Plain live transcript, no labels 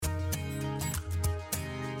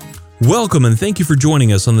Welcome and thank you for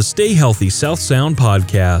joining us on the Stay Healthy South Sound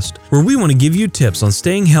podcast, where we want to give you tips on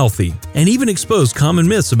staying healthy and even expose common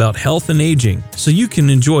myths about health and aging so you can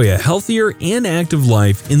enjoy a healthier and active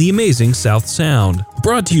life in the amazing South Sound.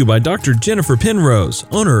 Brought to you by Dr. Jennifer Penrose,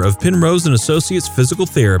 owner of Penrose & Associates Physical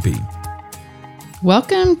Therapy.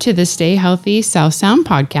 Welcome to the Stay Healthy South Sound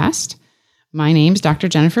podcast. My name is Dr.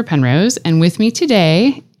 Jennifer Penrose, and with me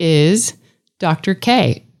today is Dr.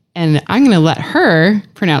 K. And I'm going to let her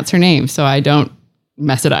pronounce her name so I don't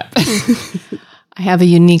mess it up. I have a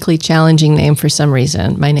uniquely challenging name for some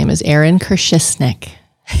reason. My name is Erin Kershisnik.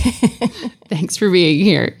 Thanks for being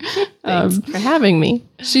here. Thanks for having me.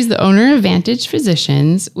 She's the owner of Vantage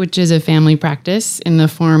Physicians, which is a family practice in the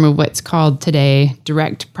form of what's called today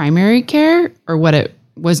direct primary care, or what it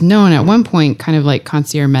was known at one point kind of like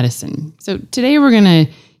concierge medicine. So today we're going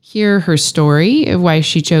to hear her story of why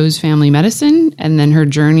she chose family medicine, and then her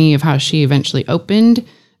journey of how she eventually opened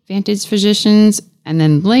Vantage Physicians. And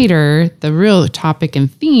then later, the real topic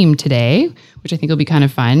and theme today, which I think will be kind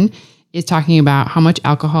of fun, is talking about how much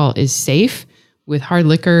alcohol is safe with hard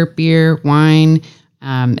liquor, beer, wine.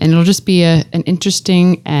 And it'll just be an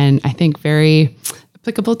interesting and I think very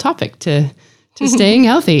applicable topic to staying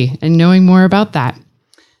healthy and knowing more about that.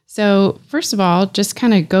 So first of all, just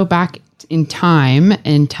kind of go back in time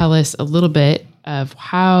and tell us a little bit of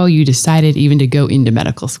how you decided even to go into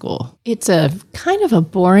medical school. It's a kind of a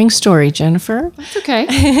boring story, Jennifer. That's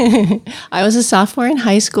okay. I was a sophomore in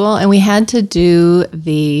high school, and we had to do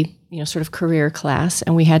the sort of career class,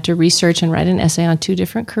 and we had to research and write an essay on two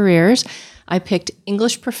different careers. I picked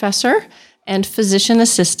English professor and physician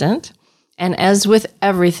assistant. And as with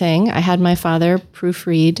everything, I had my father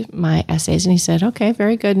proofread my essays, and he said, okay,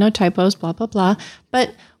 very good, no typos, blah, blah, blah.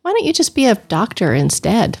 But why don't you just be a doctor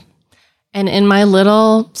instead? And in my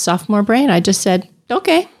little sophomore brain, I just said,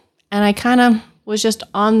 okay. And I kind of was just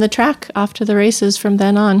on the track off to the races from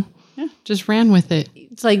then on. Yeah, just ran with it.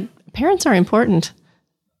 It's like parents are important.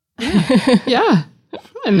 Yeah.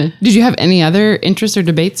 And did you have any other interests or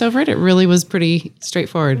debates over it? It really was pretty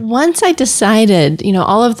straightforward. Once I decided,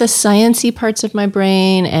 all of the sciencey parts of my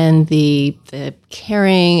brain and the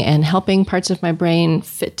caring and helping parts of my brain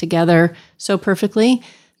fit together so perfectly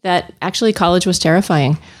that actually college was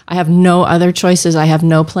terrifying. I have no other choices. I have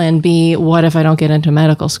no plan B. What if I don't get into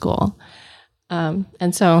medical school?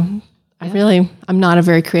 And so I'm not a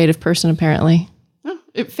very creative person, apparently. Oh,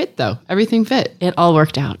 it fit though. Everything fit. It all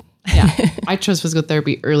worked out. Yeah. I chose physical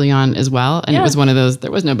therapy early on as well. And it was one of those,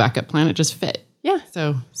 there was no backup plan. It just fit. Yeah.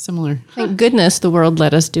 So similar. Thank goodness the world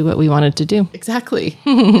let us do what we wanted to do. Exactly.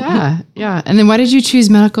 Yeah. Yeah. And then why did you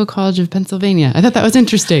choose Medical College of Pennsylvania? I thought that was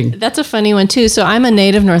interesting. That's a funny one too. So I'm a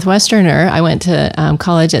native Northwesterner. I went to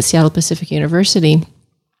college at Seattle Pacific University,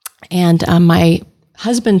 and my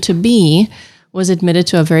husband-to-be was admitted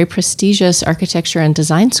to a very prestigious architecture and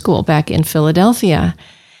design school back in Philadelphia.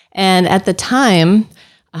 And at the time,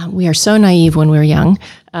 we are so naive when we're young.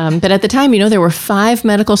 But at the time, there were 5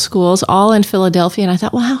 medical schools, all in Philadelphia. And I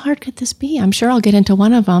thought, well, how hard could this be? I'm sure I'll get into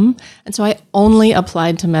one of them. And so I only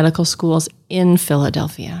applied to medical schools in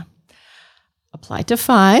Philadelphia. Applied to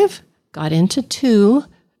 5, got into 2,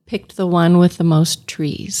 picked the one with the most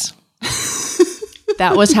trees.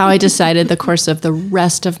 That was how I decided the course of the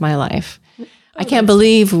rest of my life. I can't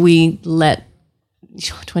believe we let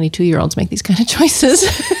 22-year-olds make these kind of choices.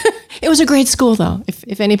 It was a great school, though.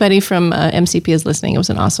 If anybody from MCP is listening, it was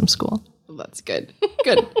an awesome school. Well, that's good.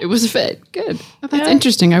 Good. It was a fit. Good. Well, that's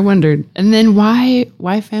interesting. I wondered. And then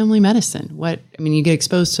why family medicine? You get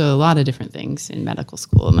exposed to a lot of different things in medical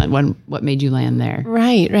school. And then what made you land there?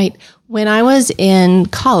 Right. When I was in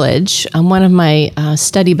college, one of my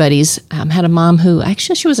study buddies had a mom who,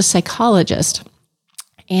 actually, she was a psychologist.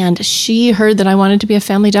 And she heard that I wanted to be a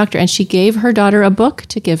family doctor, and she gave her daughter a book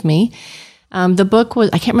to give me. The book was,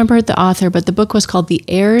 I can't remember the author, but the book was called The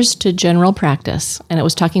Heirs to General Practice. And it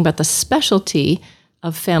was talking about the specialty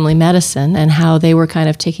of family medicine and how they were kind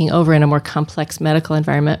of taking over in a more complex medical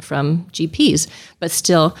environment from GPs, but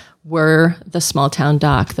still were the small town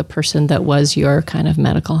doc, the person that was your kind of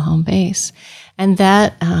medical home base. And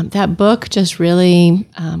that book just really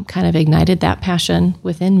kind of ignited that passion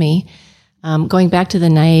within me. Going back to the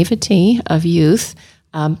naivety of youth,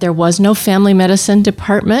 there was no family medicine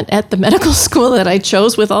department at the medical school that I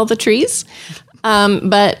chose with all the trees.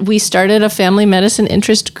 But we started a family medicine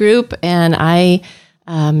interest group, and I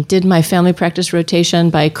did my family practice rotation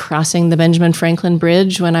by crossing the Benjamin Franklin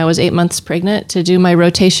Bridge when I was 8 months pregnant to do my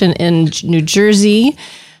rotation in New Jersey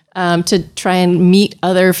to try and meet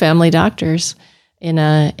other family doctors in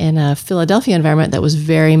a Philadelphia environment that was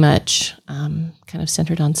very much kind of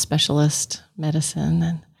centered on specialist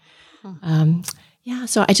medicine. And Yeah.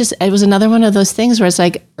 So it was another one of those things where it's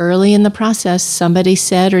like early in the process, somebody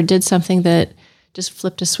said or did something that just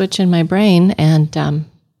flipped a switch in my brain, and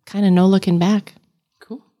kind of no looking back.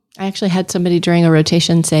 Cool. I actually had somebody during a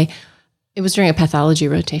rotation say, it was during a pathology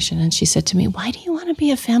rotation, and she said to me, "Why do you want to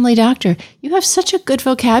be a family doctor? You have such a good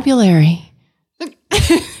vocabulary."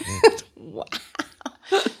 Wow.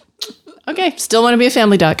 Okay, still want to be a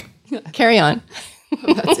family doc. Carry on.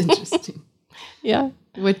 Oh, that's interesting. Yeah.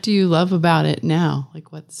 What do you love about it now?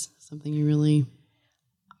 Like, what's something you really...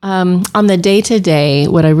 On the day-to-day,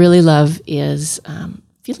 what I really love is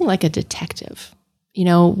feeling like a detective. You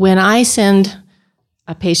know, when I send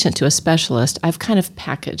a patient to a specialist, I've kind of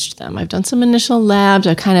packaged them. I've done some initial labs.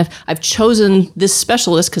 I've chosen this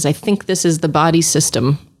specialist because I think this is the body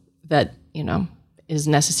system that, you know, is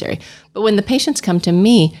necessary. But when the patients come to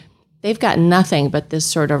me, they've got nothing but this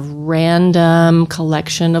sort of random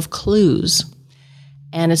collection of clues.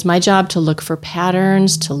 And it's my job to look for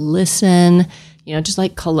patterns, to listen, you know, just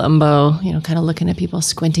like Columbo, you know, kind of looking at people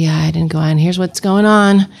squinty-eyed and going, here's what's going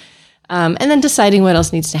on. And then deciding what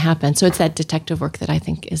else needs to happen. So it's that detective work that I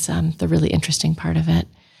think is the really interesting part of it.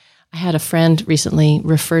 I had a friend recently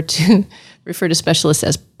refer to specialists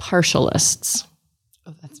as partialists.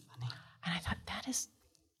 Oh, that's funny. And I thought that is,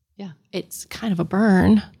 Yeah. it's kind of a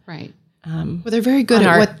burn. Right. Well, they're very good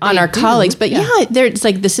on our colleagues. But it's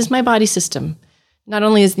like, this is my body system. Not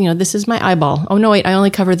only is, you know, this is my eyeball. Oh, no, wait, I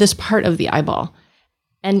only cover this part of the eyeball.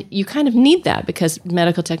 And you kind of need that because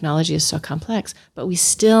medical technology is so complex. But we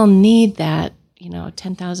still need that, you know,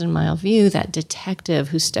 10,000-mile view, that detective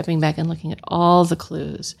who's stepping back and looking at all the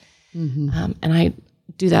clues. Mm-hmm. And I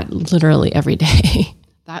do that literally every day.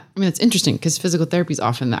 It's interesting because physical therapy is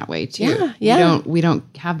often that way too. Yeah. We don't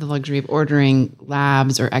have the luxury of ordering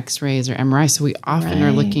labs or X-rays or MRI, so we often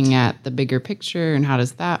are looking at the bigger picture and how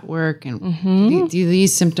does that work, and do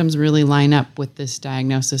these symptoms really line up with this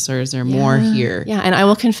diagnosis, or is there more here? Yeah, and I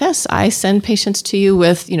will confess, I send patients to you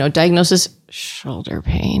with, you know, diagnosis shoulder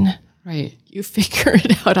pain. Right. You figure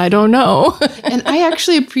it out. I don't know. And I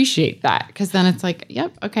actually appreciate that because then it's like,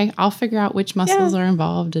 yep, okay, I'll figure out which muscles are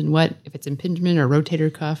involved and what, if it's impingement or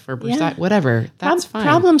rotator cuff or whatever, that's fine.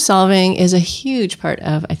 Problem solving is a huge part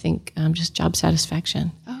of, I think, just job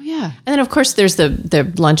satisfaction. Oh, yeah. And then, of course, there's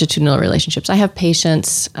the longitudinal relationships. I have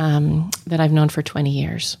patients that I've known for 20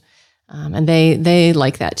 years. And they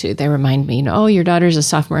like that too. They remind me, you know, oh, your daughter's a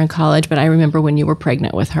sophomore in college, but I remember when you were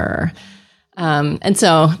pregnant with her. And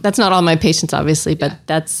so that's not all my patients, obviously, but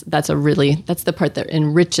that's the part that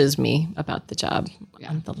enriches me about the job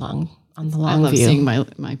on the long view. I love seeing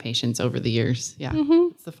my patients over the years. Yeah. Mm-hmm.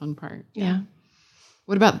 It's the fun part. Yeah.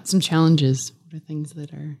 What about some challenges? What are things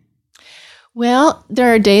that are? Well,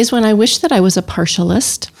 there are days when I wish that I was a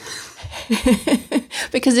partialist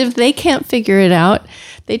because if they can't figure it out,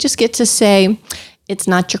 they just get to say, it's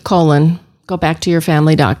not your colon. Go back to your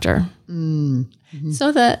family doctor. Mm-hmm.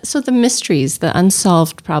 So the mysteries, the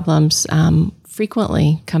unsolved problems,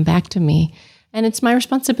 frequently come back to me, and it's my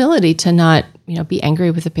responsibility to not, you know, be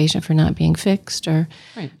angry with the patient for not being fixed, or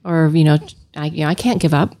I can't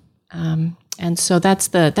give up, and so that's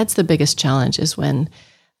the biggest challenge is when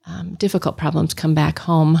difficult problems come back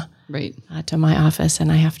home, to my office,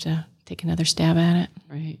 and I have to take another stab at it.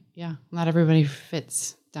 Right. Yeah. Not everybody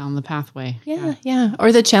fits down the pathway. Yeah.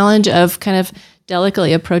 Or the challenge of kind of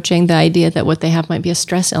delicately approaching the idea that what they have might be a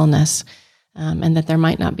stress illness, and that there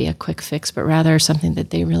might not be a quick fix, but rather something that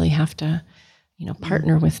they really have to, you know,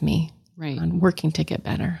 partner with me on working to get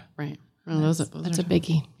better. Right. Well, that's a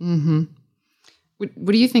biggie. Mm-hmm.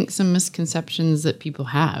 What do you think some misconceptions that people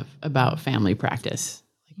have about family practice?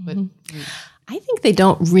 I think they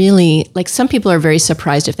don't really, like, some people are very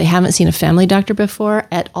surprised if they haven't seen a family doctor before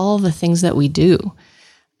at all the things that we do.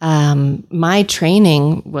 My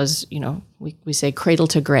training was, you know, we say cradle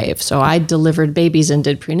to grave. So I delivered babies and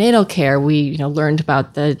did prenatal care. We, you know, learned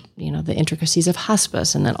about the intricacies of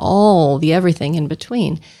hospice and then all the everything in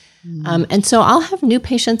between. And so I'll have new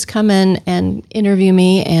patients come in and interview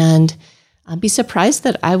me and be surprised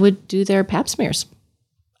that I would do their pap smears,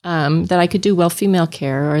 that I could do well female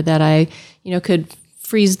care, or that I, you know, could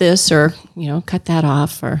freeze this or, you know, cut that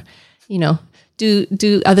off, or, you know,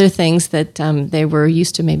 do other things that they were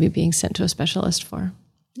used to maybe being sent to a specialist for.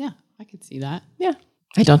 Yeah, I could see that. Yeah.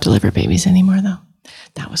 I don't deliver babies anymore, though.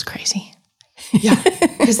 That was crazy. Yeah,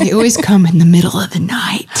 because they always come in the middle of the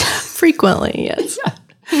night. Frequently, yes. Yeah.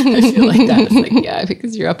 I feel like that. It's like,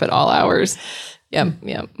 because you're up at all hours. Yep.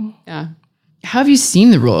 Yeah. How have you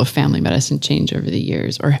seen the role of family medicine change over the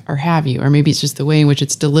years, or have you? Or maybe it's just the way in which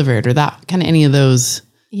it's delivered, or that kind of any of those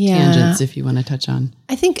tangents, if you want to touch on.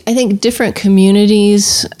 I think different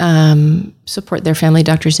communities support their family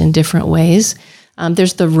doctors in different ways.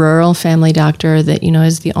 There's the rural family doctor that,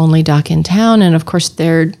 is the only doc in town. And of course,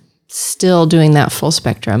 they're still doing that full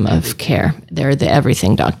spectrum of care. They're the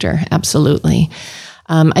everything doctor. Absolutely.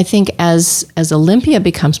 I think as Olympia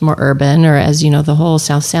becomes more urban, or as, the whole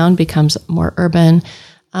South Sound becomes more urban,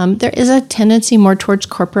 there is a tendency more towards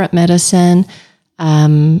corporate medicine.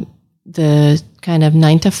 The kind of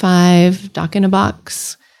 9-to-5 doc in a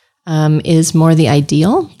box is more the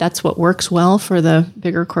ideal. That's what works well for the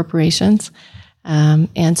bigger corporations.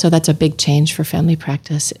 And so that's a big change for family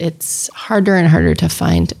practice. It's harder and harder to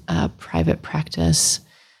find a private practice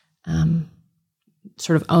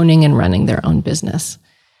sort of owning and running their own business.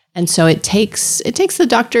 And so it takes the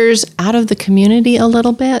doctors out of the community a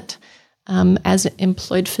little bit as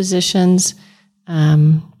employed physicians.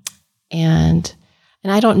 And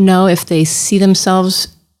I don't know if they see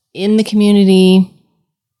themselves in the community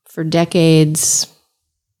for decades,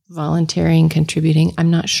 volunteering, contributing. I'm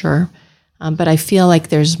not sure. But I feel like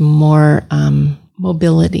there's more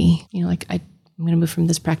mobility. Like I'm going to move from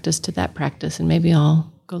this practice to that practice, and maybe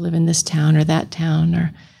I'll go live in this town or that town.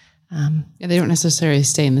 Or they don't necessarily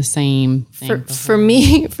stay in the same thing. For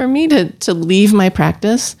me to leave my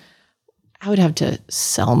practice, I would have to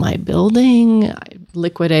sell my building,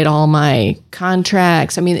 liquidate all my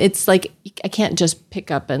contracts. I mean, it's like I can't just pick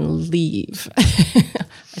up and leave.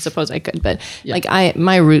 I suppose I could, but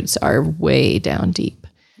my roots are way down deep.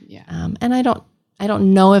 Yeah. And I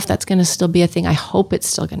don't know if that's going to still be a thing. I hope it's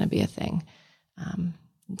still going to be a thing. And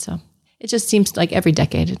so it just seems like every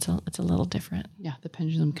decade it's a little different. Yeah, the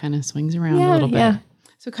pendulum kind of swings around a little bit. Yeah.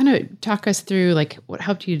 So kind of talk us through like what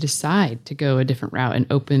helped you decide to go a different route and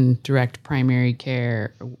open direct primary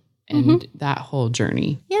care and that whole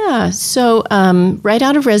journey. Yeah. So right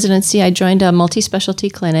out of residency, I joined a multi-specialty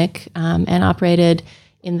clinic and operated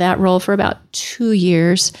in that role for about 2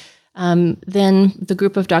 years. Then the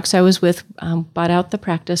group of docs I was with bought out the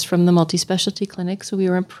practice from the multi-specialty clinic. So we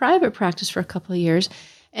were in private practice for a couple of years.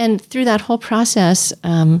 And through that whole process,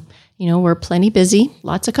 we're plenty busy,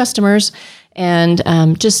 lots of customers, and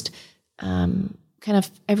kind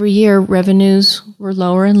of every year revenues were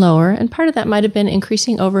lower and lower. And part of that might have been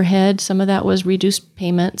increasing overhead. Some of that was reduced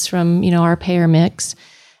payments from, our payer mix.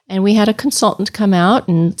 And we had a consultant come out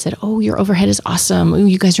and said, "Oh, your overhead is awesome. Ooh,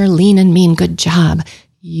 you guys are lean and mean. Good job.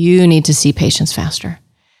 You need to see patients faster.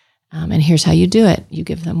 And here's how you do it. You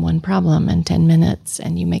give them one problem in 10 minutes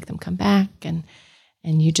and you make them come back and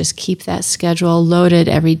you just keep that schedule loaded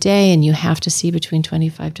every day, and you have to see between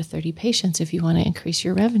 25 to 30 patients if you want to increase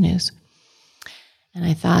your revenues." And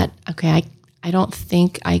I thought, okay, I don't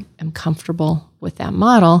think I am comfortable with that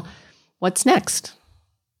model. What's next?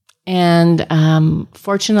 And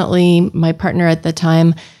fortunately, my partner at the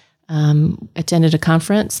time attended a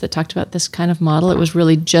conference that talked about this kind of model. It was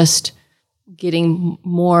really just getting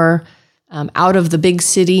more out of the big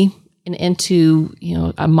city and into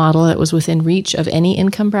a model that was within reach of any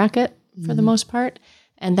income bracket for the most part,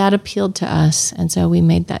 and that appealed to us, and so we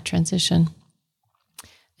made that transition.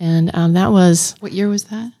 And that was What year was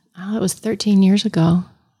that? it was 13 years ago.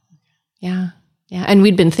 Yeah, and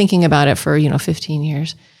we'd been thinking about it for 15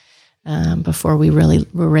 years before we really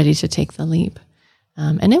were ready to take the leap.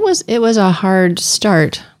 And it was a hard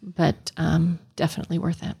start, but definitely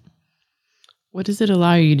worth it. What does it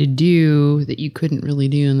allow you to do that you couldn't really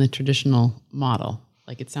do in the traditional model?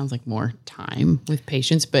 Like, it sounds like more time with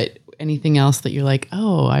patients, but anything else that you're like,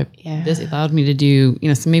 this allowed me to do,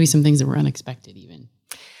 maybe some things that were unexpected even.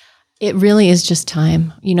 It really is just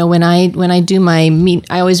time. When I do my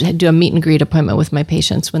I always do a meet and greet appointment with my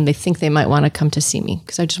patients when they think they might want to come to see me,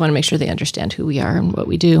 because I just want to make sure they understand who we are and what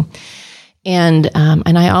we do. And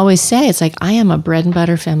I always say, it's like, I am a bread and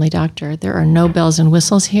butter family doctor. There are no bells and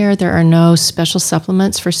whistles here. There are no special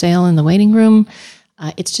supplements for sale in the waiting room.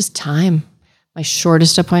 It's just time. My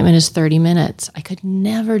shortest appointment is 30 minutes. I could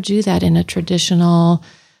never do that in a traditional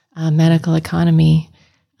medical economy.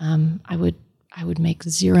 I would make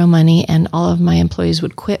zero money, and all of my employees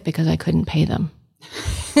would quit because I couldn't pay them.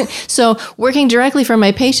 So working directly for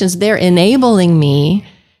my patients, they're enabling me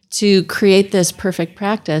to create this perfect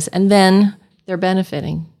practice, and then they're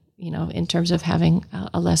benefiting, in terms of having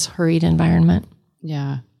a less hurried environment.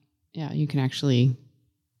 Yeah. Yeah. You can actually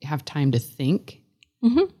have time to think.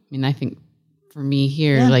 Mm-hmm. I mean, I think for me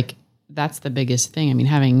here, like, that's the biggest thing. I mean,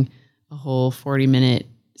 having a whole 40-minute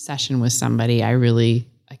session with somebody, I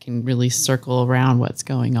can really circle around what's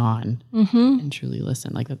going on and truly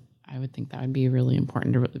listen. Like, I would think that would be really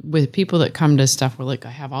important with people that come to stuff where, like, I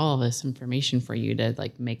have all of this information for you to,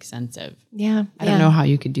 like, make sense of. Yeah. I don't know how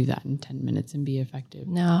you could do that in 10 minutes and be effective.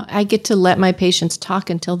 No, I get to let my patients talk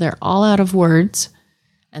until they're all out of words.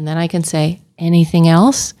 And then I can say, anything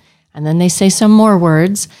else? And then they say some more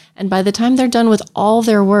words. And by the time they're done with all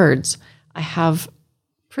their words, I have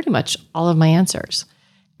pretty much all of my answers.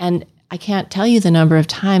 And I can't tell you the number of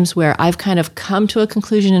times where I've kind of come to a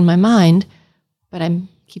conclusion in my mind, but I'm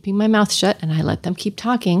keeping my mouth shut and I let them keep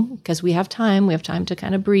talking because we have time. We have time to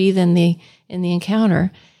kind of breathe in the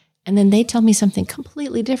encounter. And then they tell me something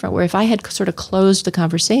completely different, where if I had sort of closed the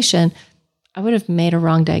conversation, I would have made a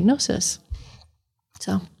wrong diagnosis.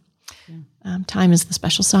 So time is the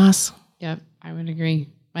special sauce. Yep, I would agree.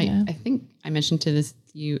 I think I mentioned to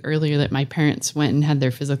you earlier that my parents went and had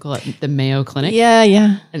their physical at the Mayo Clinic.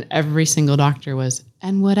 Yeah. And every single doctor was,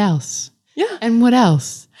 and what else? Yeah. And what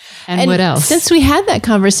else? And what else? Since we had that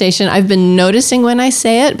conversation, I've been noticing when I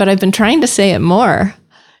say it, but I've been trying to say it more.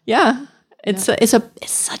 Yeah. It's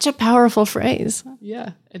such a powerful phrase.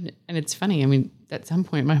 Yeah. And it's funny. I mean, at some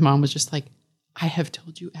point my mom was just like, I have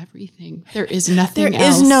told you everything. There is nothing else. There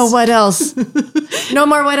is no what else. No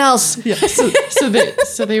more what else. Yeah.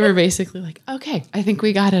 So they were basically like, okay, I think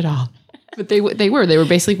we got it all. But they were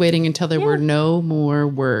basically waiting until there were no more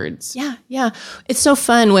words. Yeah. It's so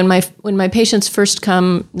fun when my patients first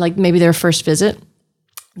come, like maybe their first visit,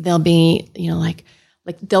 they'll be, like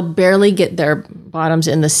they'll barely get their bottoms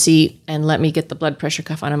in the seat and let me get the blood pressure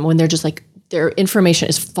cuff on them when they're just like, their information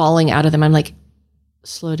is falling out of them. I'm like,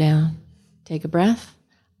 slow down, take a breath.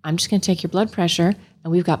 I'm just going to take your blood pressure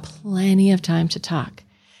and we've got plenty of time to talk.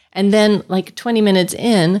 And then like 20 minutes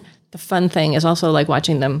in, the fun thing is also like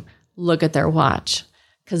watching them look at their watch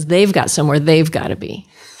because they've got somewhere they've got to be.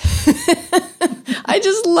 I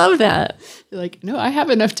just love that. You're like, no, I have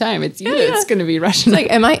enough time. It's you that's going to be rushing. It's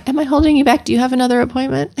like, am I holding you back? Do you have another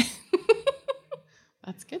appointment?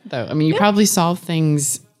 That's good though. I mean, you probably solve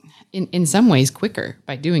things in some ways quicker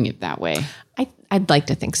by doing it that way. I'd like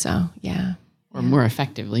to think so. Yeah. Or more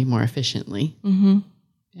effectively, more efficiently. Mm-hmm.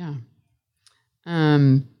 Yeah.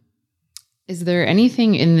 Is there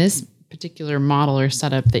anything in this particular model or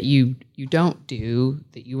setup that you don't do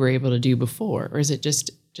that you were able to do before? Or is it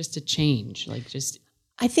just a change?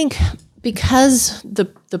 I think because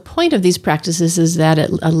the point of these practices is that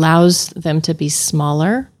it allows them to be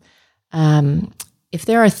smaller. If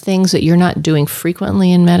there are things that you're not doing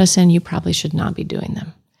frequently in medicine, you probably should not be doing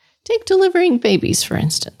them. Take delivering babies, for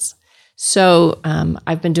instance. So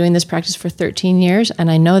I've been doing this practice for 13 years,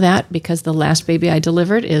 and I know that because the last baby I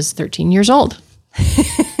delivered is 13 years old.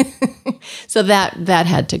 So that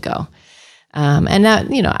had to go. And that,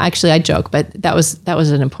 actually I joke, but that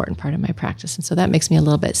was an important part of my practice. And so that makes me a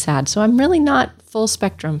little bit sad. So I'm really not full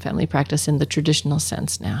spectrum family practice in the traditional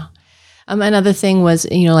sense now. Another thing was,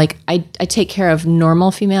 I take care of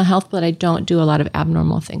normal female health, but I don't do a lot of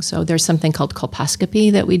abnormal things. So there's something called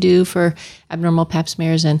colposcopy that we do for abnormal pap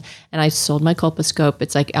smears. And I sold my colposcope.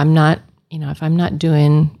 It's like, I'm not, if I'm not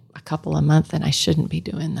doing a couple a month, then I shouldn't be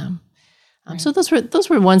doing them. Right. So those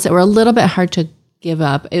were ones that were a little bit hard to give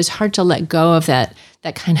up. It was hard to let go of that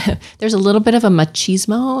kind of, there's a little bit of a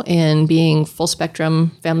machismo in being full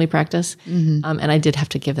spectrum family practice. Mm-hmm. And I did have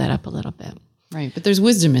to give that up a little bit. Right. But there's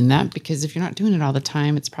wisdom in that because if you're not doing it all the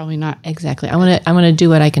time, it's probably not. Exactly. I want to do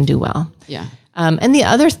what I can do well. Yeah. And the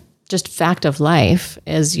other just fact of life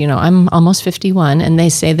is, I'm almost 51 and they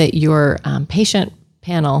say that your patient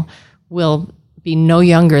panel will be no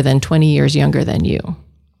younger than 20 years younger than you.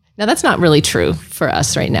 Now, that's not really true for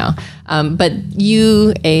us right now, but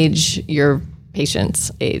you age, your patients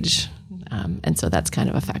age. And so that's kind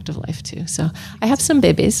of a fact of life too. So I have some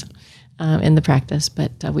babies in the practice,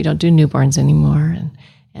 but we don't do newborns anymore.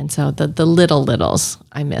 And so the littles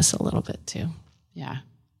I miss a little bit too. Yeah.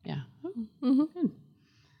 Yeah. Mm-hmm.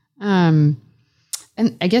 Good.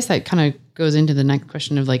 And I guess that kind of goes into the next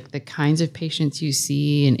question of like the kinds of patients you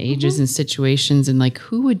see and ages and situations and like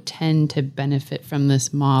who would tend to benefit from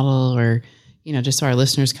this model or, just so our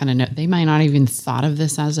listeners kind of know, they might not even thought of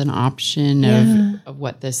this as an option of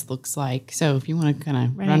what this looks like. So if you want to kind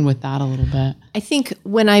of run with that a little bit. I think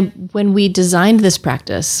when we designed this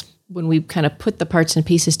practice, when we kind of put the parts and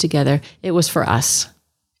pieces together, it was for us.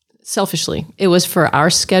 Selfishly, it was for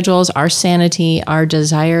our schedules, our sanity, our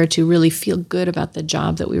desire to really feel good about the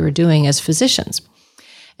job that we were doing as physicians.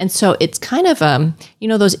 And so it's kind of,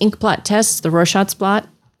 those ink blot tests, the Rorschach's blot,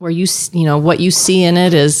 where what you see in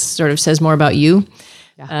it is sort of says more about you.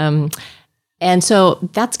 Yeah. And so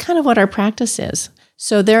that's kind of what our practice is.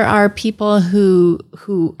 So there are people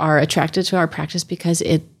who are attracted to our practice because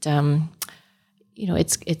it's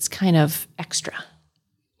kind of extra.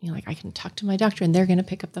 Like I can talk to my doctor and they're going to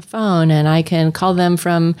pick up the phone and I can call them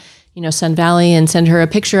from, Sun Valley and send her a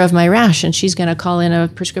picture of my rash and she's going to call in a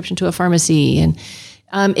prescription to a pharmacy. And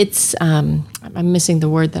I'm missing the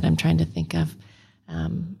word that I'm trying to think of.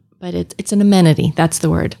 But it's an amenity. That's the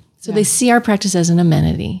word. So they see our practice as an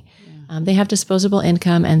amenity. They have disposable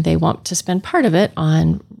income and they want to spend part of it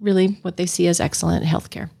on really what they see as excellent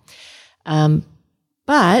healthcare.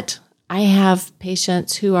 But I have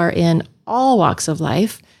patients who are in all walks of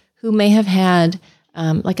life who may have had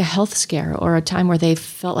like a health scare or a time where they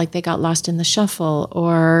felt like they got lost in the shuffle,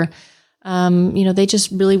 or they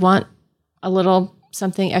just really want a little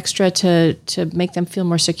something extra to make them feel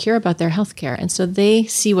more secure about their healthcare. And so they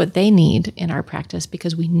see what they need in our practice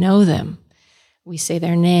because we know them. We say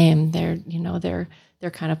their name. They're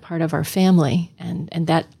kind of part of our family, and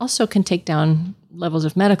that also can take down levels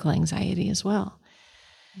of medical anxiety as well.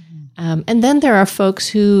 Mm-hmm. And then there are folks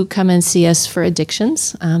who come and see us for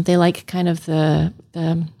addictions. They like kind of the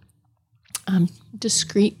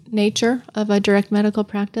discrete nature of a direct medical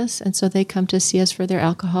practice, and so they come to see us for their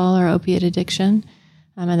alcohol or opiate addiction.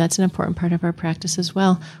 And that's an important part of our practice as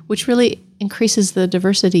well, which really increases the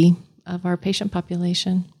diversity of our patient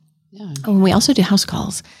population. Yeah. And we also do house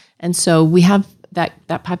calls. And so we have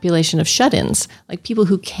that population of shut-ins, like people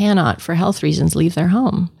who cannot, for health reasons, leave their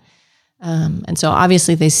home. And so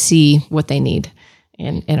obviously they see what they need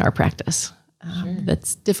in our practice. Sure.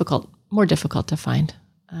 That's more difficult to find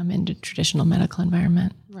in the traditional medical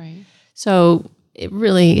environment. Right. So it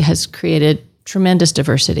really has created tremendous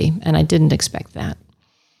diversity, and I didn't expect that.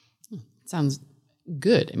 Sounds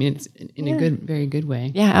good. I mean, it's in a very good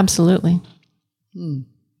way. Yeah, absolutely.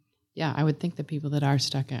 Yeah, I would think the people that are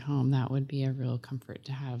stuck at home, that would be a real comfort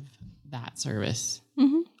to have that service.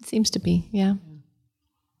 Mm-hmm. It seems to be, yeah.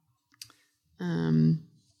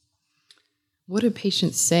 What do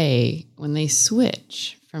patients say when they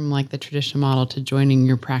switch from like the traditional model to joining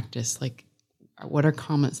your practice? Like, what are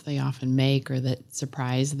comments they often make or that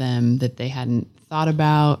surprise them that they hadn't thought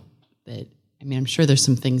about? I'm sure there's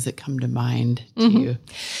some things that come to mind to you.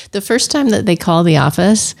 The first time that they call the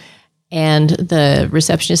office and the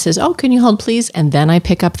receptionist says, "Oh, can you hold please?" And then I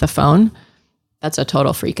pick up the phone, that's a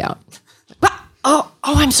total freak out. Oh,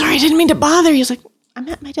 I'm sorry, I didn't mean to bother you. He's like, "I'm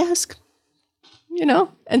at my desk."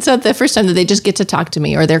 And so the first time that they just get to talk to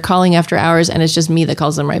me, or they're calling after hours and it's just me that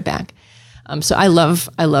calls them right back. So I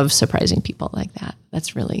love surprising people like that.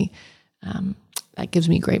 That's really, that gives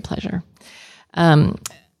me great pleasure.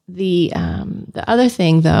 The other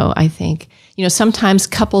thing though, I think, sometimes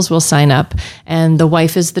couples will sign up and the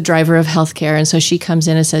wife is the driver of healthcare. And so she comes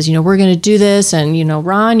in and says, we're going to do this. And,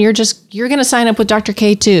 Ron, you're going to sign up with Dr.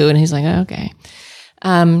 K too. And he's like, okay.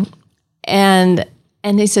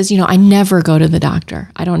 And he says, I never go to the doctor.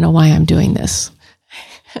 I don't know why I'm doing this.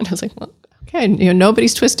 And I was like, well, okay,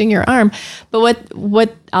 nobody's twisting your arm. But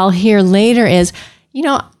what I'll hear later is,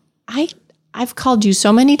 I've called you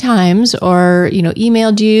so many times, or,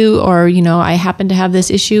 emailed you, or, I happen to have this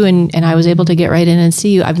issue and I was able to get right in and see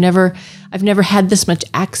you. I've never had this much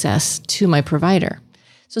access to my provider.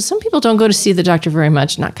 So some people don't go to see the doctor very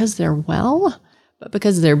much, not because they're well, but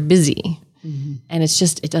because they're busy. Mm-hmm. And it's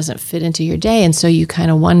just, it doesn't fit into your day. And so you kind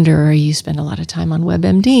of wonder, or you spend a lot of time on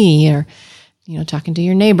WebMD, or, talking to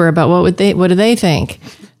your neighbor about what do they think?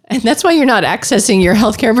 And that's why you're not accessing your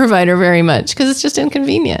healthcare provider very much, because it's just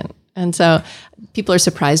inconvenient. And so people are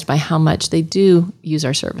surprised by how much they do use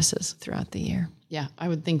our services throughout the year. Yeah, I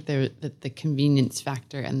would think that the convenience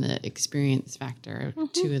factor and the experience factor are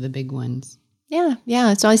two of the big ones.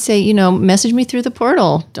 Yeah. So I say, message me through the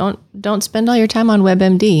portal. Don't spend all your time on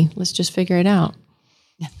WebMD. Let's just figure it out.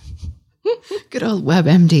 Good old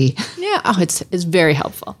WebMD. Yeah. Oh, it's very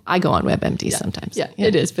helpful. I go on WebMD sometimes. Yeah,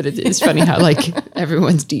 it is. But it's funny how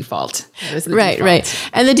everyone's default. Right.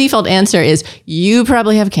 And the default answer is, you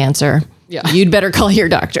probably have cancer. Yeah. You'd better call your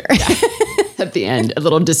doctor. Yeah. At the end, a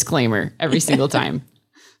little disclaimer every single time.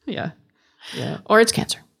 Yeah. Or it's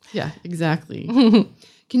cancer. Yeah, exactly.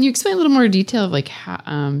 Can you explain a little more detail of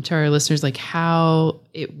how, to our listeners, how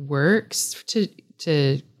it works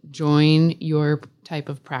to join your type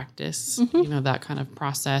of practice? Mm-hmm. That kind of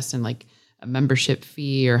process, and a membership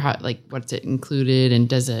fee, or how, what's it included, and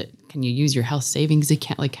can you use your health savings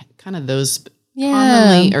account? Kind of those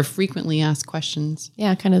commonly or frequently asked questions.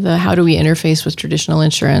 Yeah, kind of how do we interface with traditional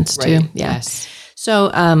insurance too? Yeah. Yes. So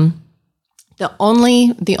the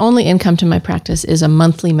only income to my practice is a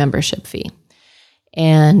monthly membership fee.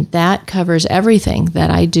 And that covers everything that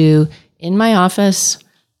I do in my office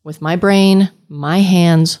with my brain, my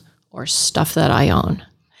hands, or stuff that I own.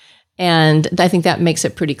 And I think that makes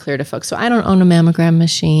it pretty clear to folks. So I don't own a mammogram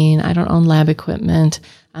machine. I don't own lab equipment.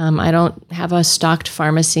 I don't have a stocked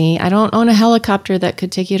pharmacy. I don't own a helicopter that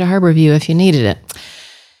could take you to Harborview if you needed it.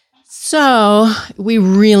 So we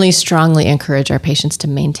really strongly encourage our patients to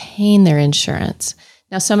maintain their insurance.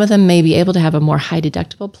 Now, some of them may be able to have a more high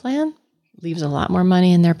deductible plan, leaves a lot more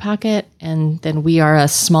money in their pocket, and then we are a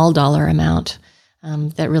small dollar amount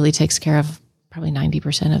that really takes care of probably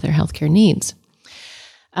 90% of their healthcare needs.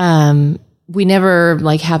 We never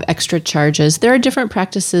have extra charges. There are different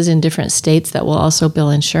practices in different states that will also bill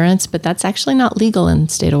insurance, but that's actually not legal in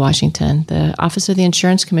the state of Washington. The Office of the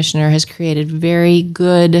Insurance Commissioner has created very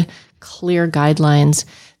good, clear guidelines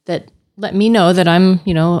that let me know that I'm,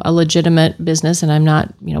 a legitimate business and I'm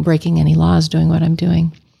not, breaking any laws doing what I'm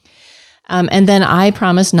doing. And then I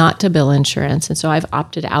promise not to bill insurance. And so I've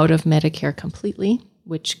opted out of Medicare completely,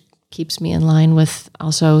 which keeps me in line with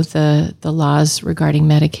also the laws regarding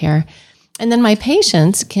Medicare. And then my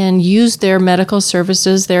patients can use their medical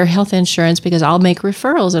services, their health insurance, because I'll make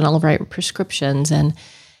referrals and I'll write prescriptions and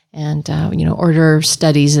order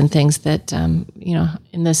studies and things that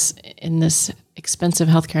in this expensive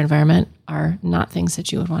healthcare environment are not things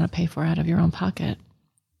that you would want to pay for out of your own pocket.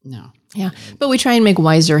 No. Yeah, but we try and make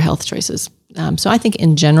wiser health choices. So I think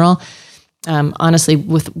in general, honestly,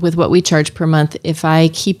 with what we charge per month, if I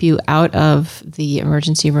keep you out of the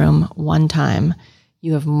emergency room one time,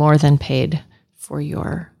 you have more than paid for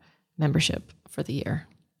your membership for the year.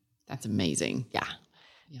 That's amazing. Yeah.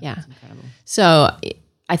 That's incredible. So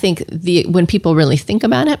I think when people really think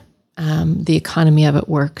about it, the economy of it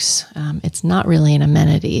works. It's not really an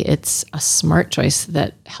amenity. It's a smart choice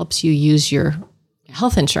that helps you use your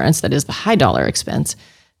health insurance, that is the high dollar expense,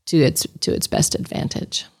 to its best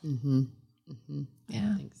advantage. Mm-hmm. Mm-hmm.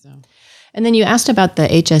 Yeah. I think so. And then you asked about the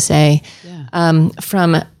HSA. Yeah.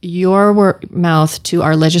 From your mouth to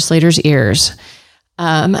our legislators' ears.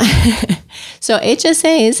 So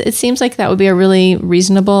HSAs, it seems like that would be a really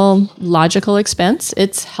reasonable, logical expense.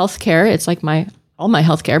 It's healthcare. It's like all my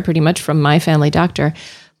healthcare pretty much from my family doctor.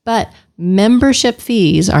 But membership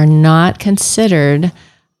fees are not considered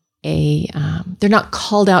they're not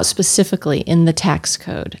called out specifically in the tax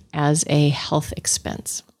code as a health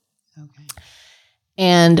expense. Okay.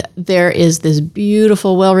 And there is this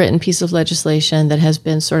beautiful, well-written piece of legislation that has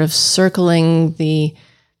been sort of circling the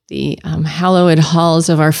hallowed halls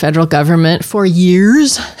of our federal government for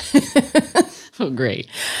years. Oh, great.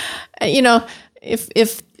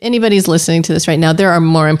 If anybody's listening to this right now, there are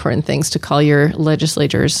more important things to call your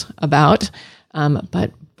legislators about.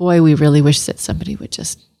 But boy, we really wish that somebody would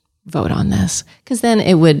just vote on this, because then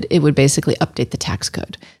it would basically update the tax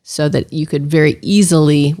code so that you could very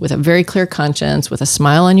easily, with a very clear conscience, with a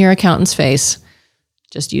smile on your accountant's face,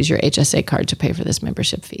 just use your HSA card to pay for this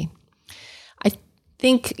membership fee. I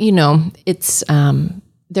think, it's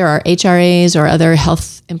there are HRAs or other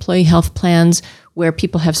employee health plans where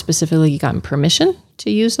people have specifically gotten permission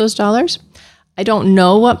to use those dollars. I don't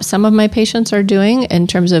know what some of my patients are doing in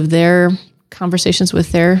terms of their conversations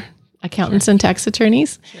with their accountants and tax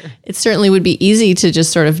attorneys. Sure. It certainly would be easy to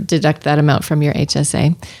just sort of deduct that amount from your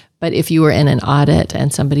HSA. But if you were in an audit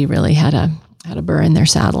and somebody really had a burr in their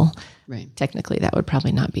saddle, Right. technically that would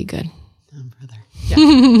probably not be good. Oh, brother.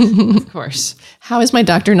 Yeah. Of course. How is my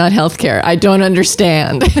doctor not healthcare? I don't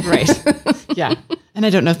understand. Right. Yeah. And I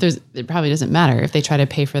don't know if it probably doesn't matter if they try to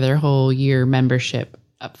pay for their whole year membership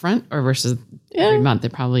upfront or versus every month.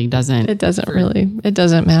 It probably doesn't. It doesn't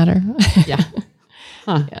matter. Yeah.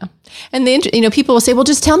 Huh. Yeah. And people will say, well,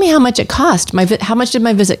 just tell me how much it cost. How much did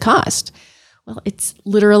my visit cost? Well, it's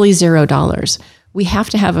literally $0. We have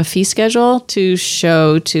to have a fee schedule to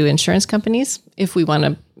show to insurance companies if we want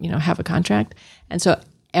to, have a contract. And so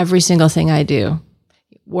every single thing I do,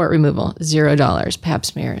 wart removal, $0, pap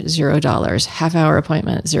smear, $0, half-hour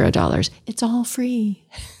appointment, $0. It's all free.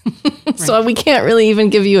 So we can't really even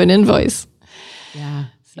give you an invoice. Yeah.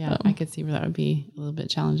 Yeah, I could see where that would be a little bit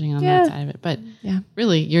challenging on Yeah. that side of it. But Yeah.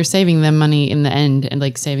 really, you're saving them money in the end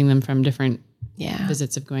and saving them from different Yeah.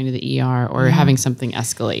 visits of going to the ER or having something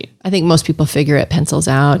escalate. I think most people figure it pencils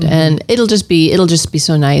out, and it'll just be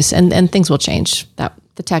so nice, and things will change. That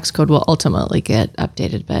the tax code will ultimately get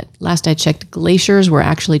updated. But last I checked, glaciers were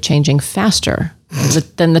actually changing faster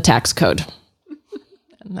than the tax code.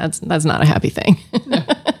 And that's not a happy thing.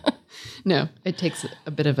 No, it takes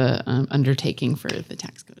a bit of a undertaking for the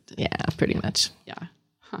tax code. Yeah, pretty much. Yeah.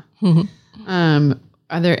 Huh.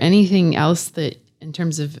 Are there anything else that, in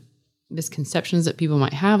terms of misconceptions that people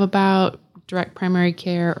might have about direct primary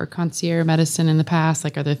care or concierge medicine in the past?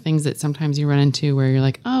 Are there things that sometimes you run into where you're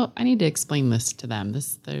like, oh, I need to explain this to them?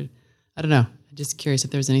 I don't know. I'm just curious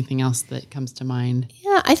if there's anything else that comes to mind.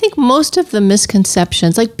 Yeah, I think most of the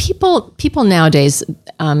misconceptions, people nowadays,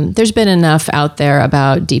 there's been enough out there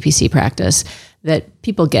about DPC practice that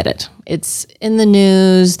people get it. It's in the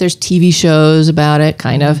news. There's TV shows about it,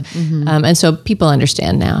 kind of. And so people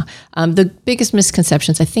understand now. The biggest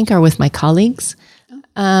misconceptions, I think, are with my colleagues.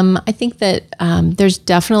 I think that there's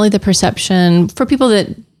definitely the perception for people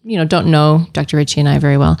that don't know Dr. Ritchie and I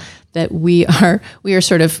very well, that we are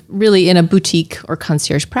sort of really in a boutique or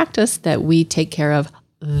concierge practice that we take care of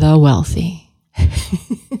the wealthy.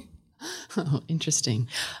 Oh, interesting.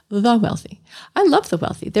 The wealthy. I love the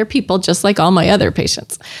wealthy. They're people just like all my other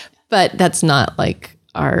patients, but that's not like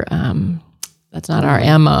our MO.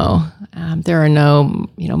 There are no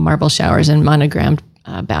marble showers and monogrammed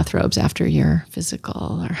bathrobes after your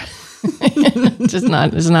physical, or just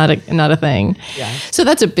not a thing. Yeah. So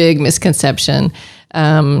that's a big misconception.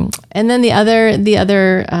 And then the other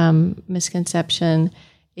misconception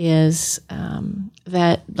is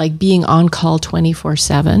that like being on call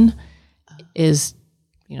 24/7 is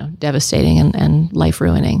devastating and life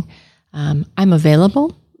ruining. I'm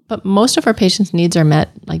available, but most of our patients' needs are met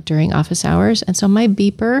like during office hours, and so my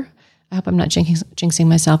beeper, I hope I'm not jinxing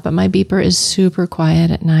myself, but my beeper is super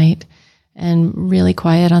quiet at night and really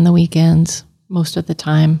quiet on the weekends most of the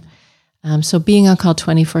time. So being on call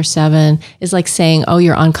 24/7 is like saying, oh,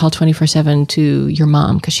 you're on call 24/7 to your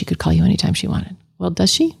mom because she could call you anytime she wanted. Well,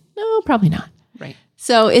 does she? No, probably not. Right.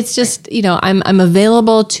 So it's just, I'm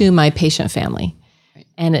available to my patient family, right,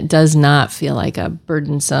 and it does not feel like a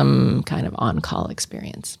burdensome kind of on-call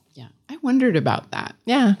experience. Yeah. I wondered about that.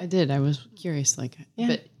 Yeah. I did. I was curious,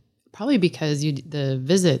 but probably because the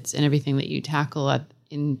visits and everything that you tackle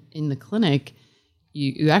in the clinic,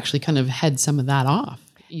 you actually kind of head some of that off.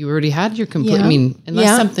 You already had your complete, Yeah. I mean,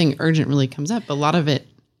 unless something urgent really comes up, a lot of it.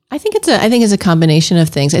 I think it's a combination of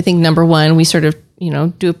things. I think number one, we sort of,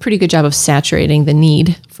 do a pretty good job of saturating the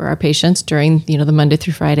need for our patients during, the Monday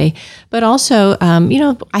through Friday. But also,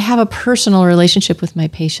 I have a personal relationship with my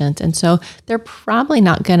patient. And so they're probably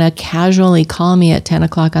not going to casually call me at 10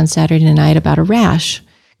 o'clock on Saturday night about a rash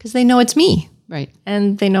because they know it's me. Right.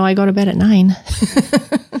 And they know I go to bed at 9.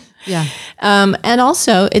 Yeah. And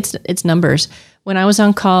also it's numbers. When I was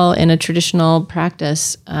on call in a traditional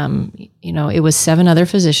practice, it was 7 other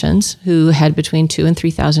physicians who had between 2,000 and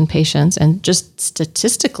 3,000 patients. And just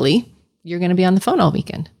statistically, you're going to be on the phone all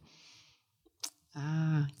weekend.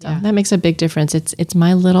 So that makes a big difference. It's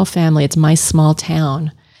my little family. It's my small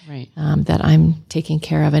town, right, that I'm taking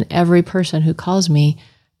care of. And every person who calls me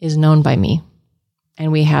is known by me.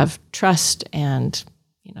 And we have trust, and,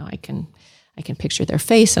 I can picture their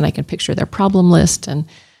face and I can picture their problem list, and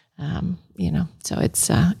so it's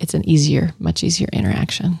an much easier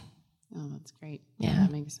interaction. Oh, that's great. Yeah.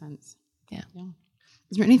 That makes sense. Yeah.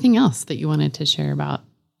 Is there anything else that you wanted to share about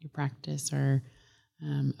your practice, or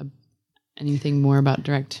anything more about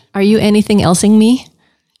direct? Are you anything elsing me?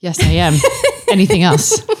 Yes, I am. Anything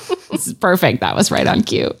else? This is perfect. That was right on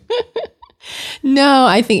cue. No,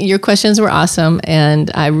 I think your questions were awesome,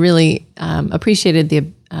 and I really appreciated the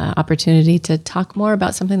opportunity to talk more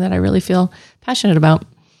about something that I really feel passionate about,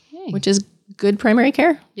 which is good primary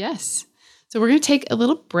care. Yes. So we're going to take a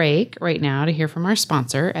little break right now to hear from our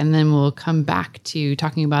sponsor, and then we'll come back to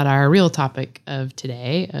talking about our real topic of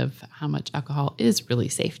today, of how much alcohol is really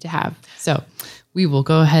safe to have. So we will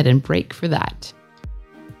go ahead and break for that.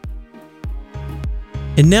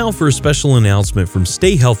 And now for a special announcement from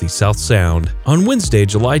Stay Healthy South Sound. On Wednesday,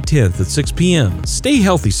 July 10th at 6 p.m., Stay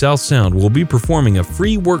Healthy South Sound will be performing a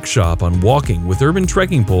free workshop on walking with urban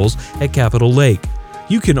trekking poles at Capitol Lake.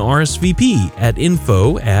 You can RSVP at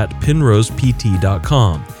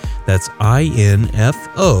info@penrosept.com. That's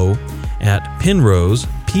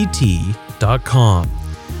info@penrosept.com.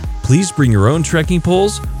 Please bring your own trekking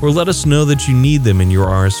poles or let us know that you need them in your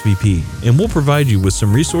RSVP, and we'll provide you with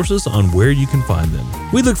some resources on where you can find them.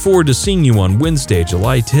 We look forward to seeing you on Wednesday,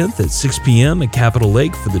 July 10th at 6 p.m. at Capitol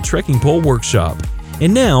Lake for the Trekking Pole Workshop.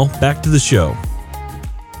 And now, back to the show.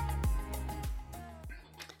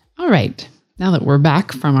 All right. Now that we're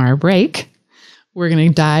back from our break, we're going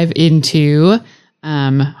to dive into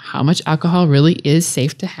how much alcohol really is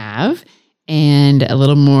safe to have, and a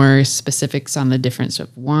little more specifics on the difference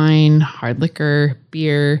of wine, hard liquor,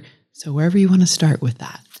 beer. So wherever you want to start with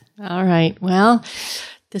that. All right. Well,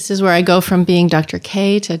 this is where I go from being Dr.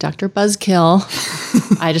 K to Dr. Buzzkill.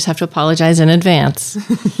 I just have to apologize in advance.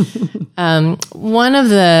 One of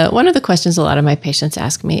the questions a lot of my patients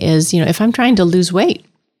ask me is, if I'm trying to lose weight,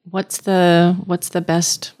 what's the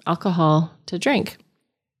best alcohol to drink?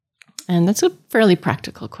 And that's a fairly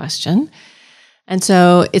practical question. And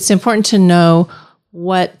so it's important to know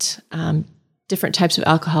what different types of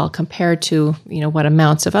alcohol compare to, what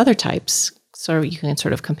amounts of other types. So you can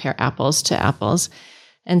sort of compare apples to apples.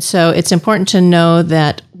 And so it's important to know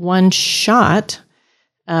that one shot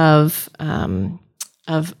of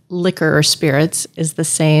liquor or spirits is the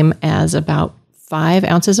same as about 5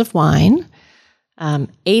 ounces of wine,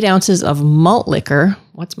 8 ounces of malt liquor.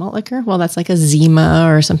 What's malt liquor? Well, that's like a Zima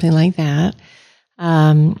or something like that.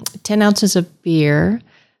 10 ounces of beer.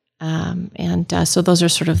 So those are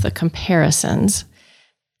sort of the comparisons.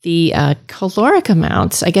 The caloric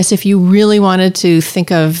amounts, I guess if you really wanted to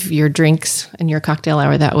think of your drinks and your cocktail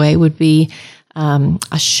hour that way, would be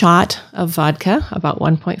a shot of vodka, about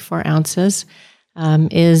 1.4 ounces,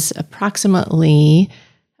 is approximately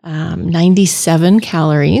 97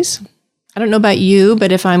 calories. I don't know about you,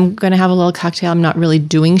 but if I'm going to have a little cocktail, I'm not really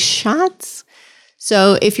doing shots.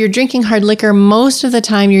 So if you're drinking hard liquor, most of the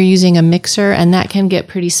time you're using a mixer, and that can get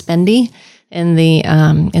pretty spendy in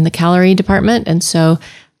the calorie department. And so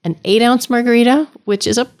an 8-ounce margarita, which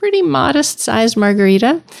is a pretty modest-sized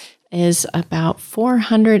margarita, is about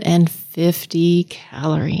 450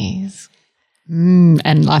 calories.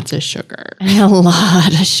 And lots of sugar. And a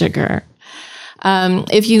lot of sugar.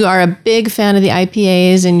 If you are a big fan of the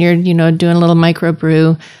IPAs and you're, doing a little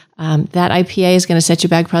microbrew, that IPA is going to set you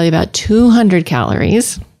back probably about 200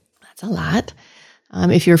 calories. That's a lot.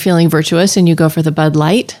 If you're feeling virtuous and you go for the Bud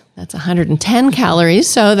Light, that's 110 calories.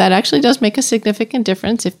 So that actually does make a significant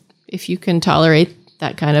difference if you can tolerate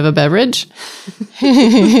that kind of a beverage.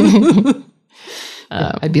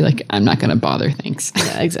 I'd be like, I'm not going to bother, thanks.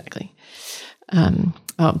 Yeah, exactly.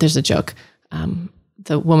 There's a joke.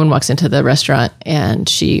 The woman walks into the restaurant and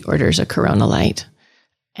she orders a Corona Light,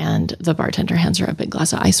 and the bartender hands her a big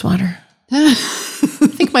glass of ice water. I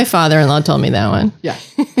think my father-in-law told me that one. Yeah,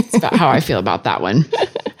 it's about how I feel about that one.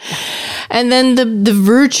 And then the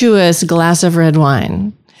virtuous glass of red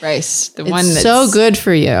wine. Right, the one It's that's so good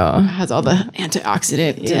for you. has all the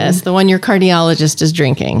antioxidant. Yes, the one your cardiologist is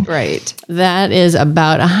drinking. Right. That is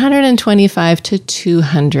about 125 to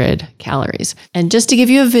 200 calories. And just to give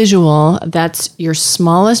you a visual, that's your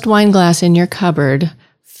smallest wine glass in your cupboard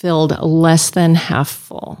filled less than half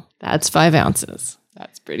full. That's 5 ounces.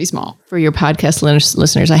 That's pretty small. For your podcast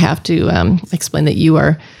listeners, I have to explain that you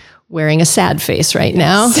are wearing a sad face right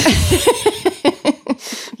now.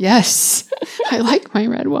 Yes. I like my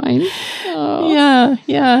red wine. Oh.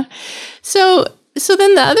 Yeah. So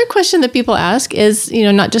then the other question that people ask is,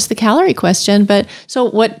 not just the calorie question, but so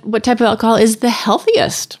what type of alcohol is the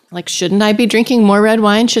healthiest? Like, shouldn't I be drinking more red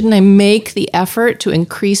wine? Shouldn't I make the effort to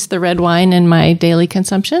increase the red wine in my daily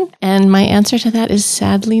consumption? And my answer to that is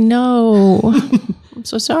sadly no. I'm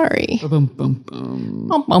so sorry. Boom, boom, boom.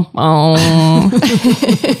 Bum, bum, bum.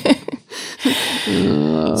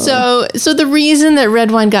 So the reason that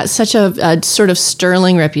red wine got such a sort of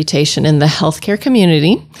sterling reputation in the healthcare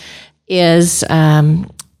community is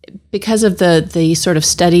because of the sort of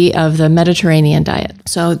study of the Mediterranean diet.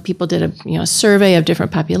 So people did a survey of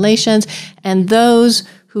different populations, and those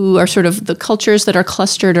who are sort of the cultures that are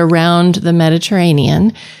clustered around the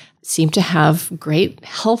Mediterranean seem to have great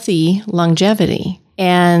healthy longevity.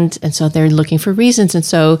 And so they're looking for reasons. And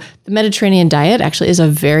so the Mediterranean diet actually is a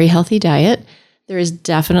very healthy diet. There is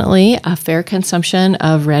definitely a fair consumption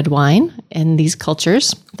of red wine in these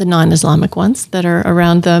cultures, the non-Islamic ones that are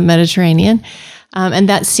around the Mediterranean. And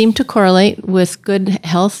that seemed to correlate with good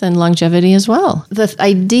health and longevity as well. The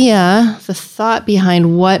thought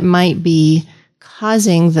behind what might be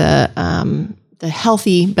causing the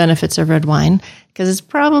healthy benefits of red wine, because it's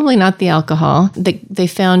probably not the alcohol. They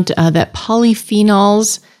found that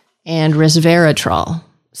polyphenols and resveratrol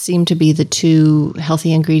seem to be the two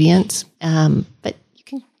healthy ingredients. But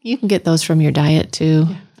you can get those from your diet too.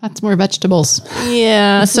 Yeah, that's more vegetables.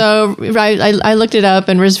 Yeah. So I looked it up,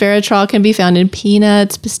 and resveratrol can be found in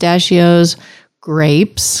peanuts, pistachios,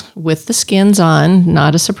 grapes with the skins on,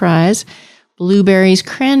 not a surprise, blueberries,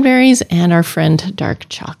 cranberries, and our friend dark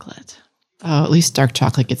chocolate. Oh, at least dark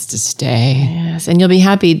chocolate gets to stay. Yes, and you'll be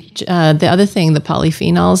happy. The other thing, the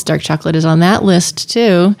polyphenols, dark chocolate is on that list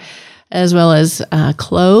too, as well as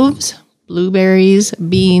cloves, blueberries,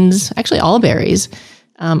 beans, actually all berries,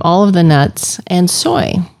 all of the nuts, and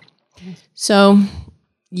soy. So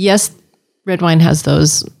yes, red wine has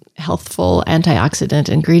those healthful antioxidant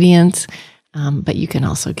ingredients, but you can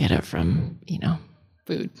also get it from,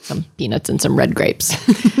 Food. Some peanuts and some red grapes,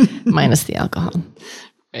 minus the alcohol.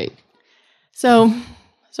 Right. So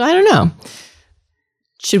I don't know.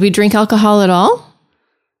 Should we drink alcohol at all?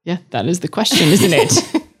 Yeah, that is the question, isn't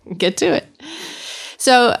it? Get to it.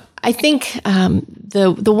 So I think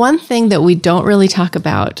the one thing that we don't really talk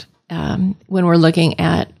about when we're looking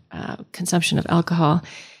at consumption of alcohol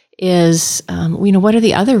is, what are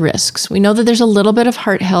the other risks? We know that there's a little bit of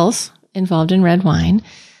heart health involved in red wine.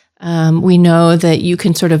 We know that you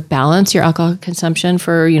can sort of balance your alcohol consumption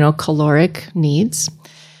for, caloric needs.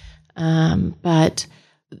 But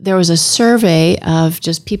there was a survey of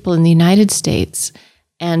just people in the United States,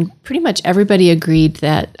 And pretty much everybody agreed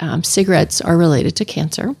that cigarettes are related to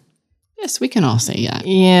cancer. Yes, we can all say that.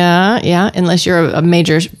 Yeah, unless you're a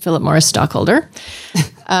major Philip Morris stockholder.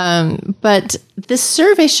 But this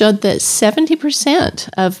survey showed that 70%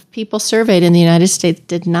 of people surveyed in the United States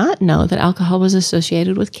did not know that alcohol was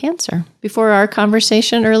associated with cancer. Before our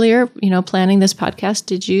conversation earlier, planning this podcast,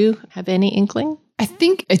 did you have any inkling? I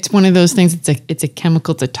think it's one of those things. It's a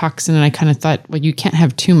chemical, it's a toxin, and I kind of thought, well, you can't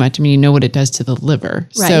have too much. I mean, you know what it does to the liver.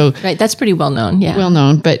 Right. That's pretty well known. Yeah, well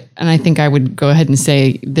known. And I think I would go ahead and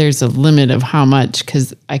say there's a limit of how much,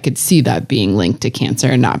 because I could see that being linked to cancer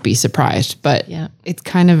and not be surprised. But it's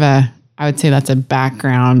kind of I would say that's a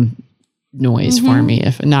background noise for me,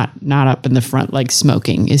 if not up in the front, like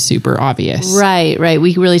smoking is super obvious. Right.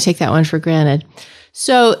 We really take that one for granted.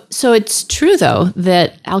 So it's true, though,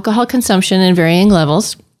 that alcohol consumption in varying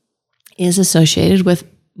levels is associated with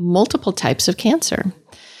multiple types of cancer.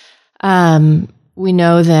 We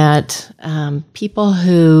know that people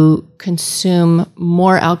who consume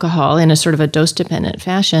more alcohol in a sort of a dose-dependent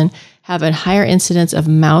fashion have a higher incidence of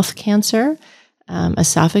mouth cancer,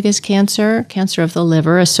 esophagus cancer, cancer of the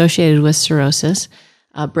liver associated with cirrhosis.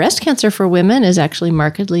 Breast cancer for women is actually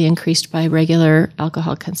markedly increased by regular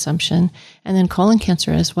alcohol consumption. And then colon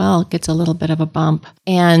cancer as well gets a little bit of a bump.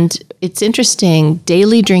 And it's interesting,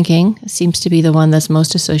 daily drinking seems to be the one that's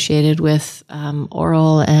most associated with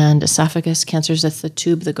oral and esophagus cancers. That's the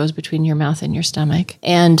tube that goes between your mouth and your stomach.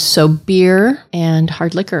 And so beer and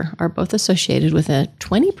hard liquor are both associated with a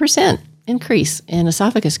 20% increase in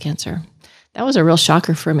esophagus cancer. That was a real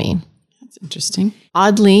shocker for me. Interesting.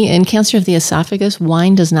 Oddly, in cancer of the esophagus,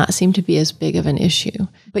 wine does not seem to be as big of an issue.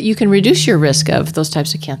 But you can reduce your risk of those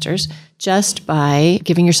types of cancers just by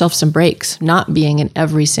giving yourself some breaks, not being an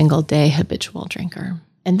every single day habitual drinker.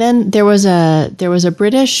 And then there was a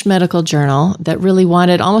British medical journal that really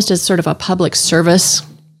wanted, almost as sort of a public service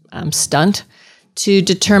stunt, to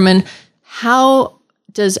determine how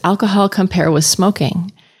does alcohol compare with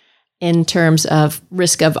smoking in terms of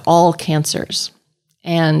risk of all cancers.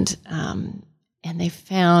 And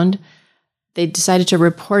they decided to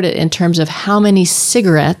report it in terms of how many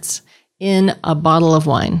cigarettes in a bottle of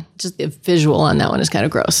wine. Just the visual on that one is kind of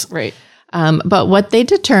gross. Right. But what they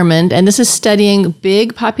determined, and this is studying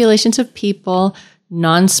big populations of people,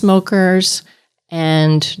 non-smokers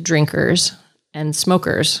and drinkers, and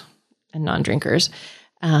smokers and non-drinkers,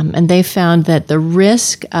 and they found that the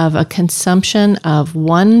risk of a consumption of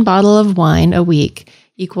one bottle of wine a week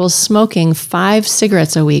equals smoking 5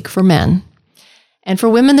 cigarettes a week for men. And for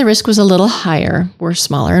women, the risk was a little higher. We're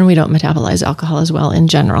smaller and we don't metabolize alcohol as well in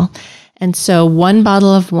general. And so one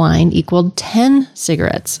bottle of wine equaled 10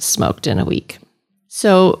 cigarettes smoked in a week.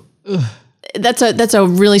 So that's a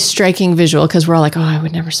really striking visual, because we're all like, oh, I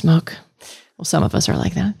would never smoke. Well, some of us are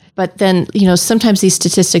like that. But then, sometimes these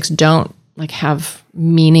statistics don't have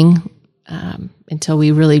meaning until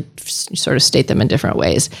we really sort of state them in different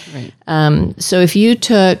ways. Right. So if you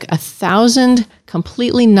took 1,000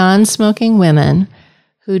 completely non-smoking women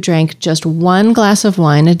who drank just one glass of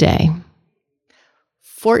wine a day,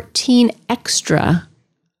 14 extra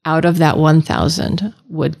out of that 1,000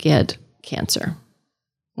 would get cancer.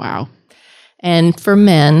 Wow. And for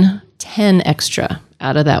men, 10 extra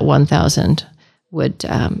out of that 1,000 would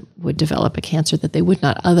develop a cancer that they would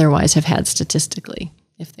not otherwise have had statistically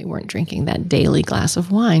if they weren't drinking that daily glass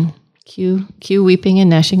of wine. Cue weeping and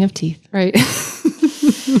gnashing of teeth. Right.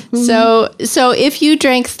 So if you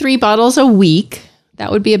drank 3 bottles a week,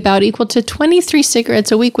 that would be about equal to 23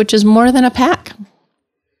 cigarettes a week, which is more than a pack.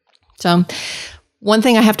 So one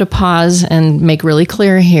thing I have to pause and make really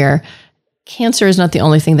clear here, cancer is not the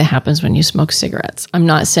only thing that happens when you smoke cigarettes. I'm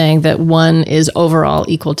not saying that one is overall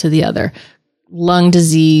equal to the other. Lung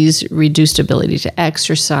disease, reduced ability to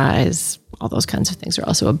exercise, all those kinds of things are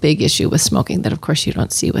also a big issue with smoking that, of course, you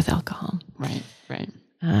don't see with alcohol. Right.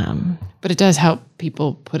 But it does help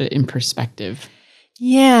people put it in perspective.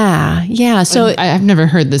 Yeah. So I've never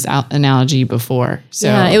heard this analogy before. So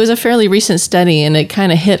yeah, it was a fairly recent study, and it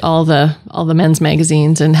kind of hit all the men's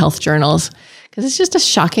magazines and health journals, because it's just a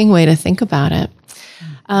shocking way to think about it.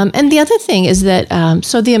 And the other thing is that,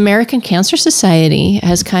 so the American Cancer Society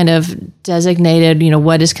has kind of designated,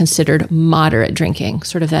 what is considered moderate drinking,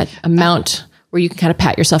 sort of that amount where you can kind of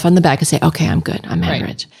pat yourself on the back and say, okay, I'm good, I'm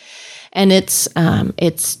average. Right. And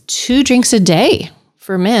it's 2 drinks a day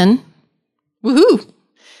for men, woohoo,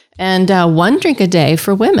 and 1 drink a day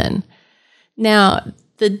for women. Now,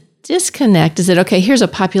 the disconnect is that, okay, here's a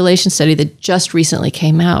population study that just recently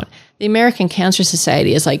came out. The American Cancer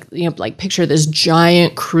Society is like picture this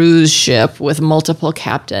giant cruise ship with multiple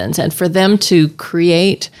captains. And for them to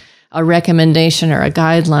create a recommendation or a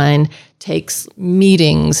guideline takes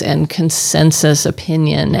meetings and consensus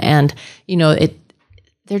opinion, and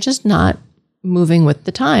they're just not moving with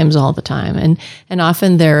the times all the time, and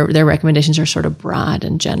often their recommendations are sort of broad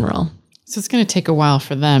and general. So it's going to take a while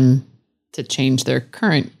for them to change their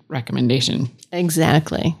current recommendation.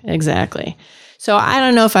 Exactly. So I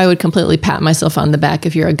don't know if I would completely pat myself on the back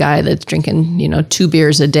if you're a guy that's drinking 2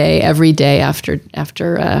 beers a day every day after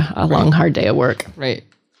a long hard day of work. Right.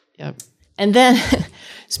 Yep. And then,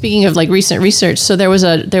 speaking of like recent research, so there was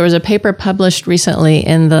a paper published recently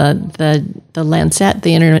in the Lancet,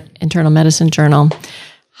 the Internal Medicine Journal,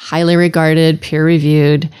 highly regarded, peer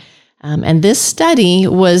reviewed, and this study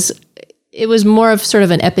was more of sort of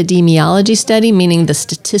an epidemiology study, meaning the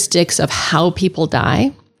statistics of how people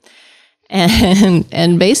die.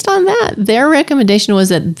 And based on that, their recommendation was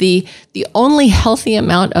that the only healthy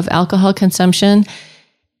amount of alcohol consumption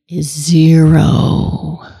is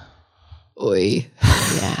 0. Oy.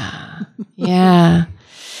 Yeah.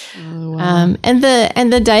 Oh, wow. And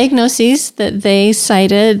the diagnoses that they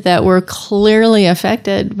cited that were clearly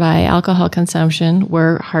affected by alcohol consumption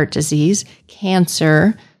were heart disease,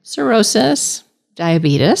 cancer, cirrhosis,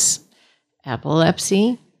 diabetes,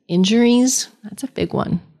 epilepsy, injuries. That's a big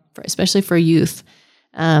one, especially for youth.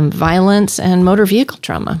 Violence and motor vehicle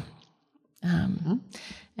trauma.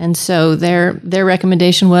 And so their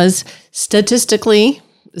recommendation was statistically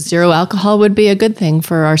 0 alcohol would be a good thing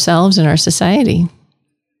for ourselves and our society.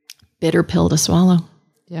 Bitter pill to swallow.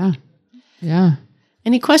 Yeah. Yeah.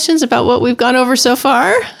 Any questions about what we've gone over so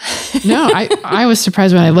far? No, I was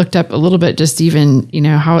surprised when I looked up a little bit, just even,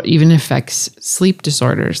 how it even affects sleep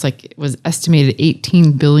disorders. Like it was estimated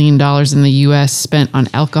 $18 billion in the US spent on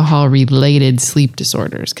alcohol related sleep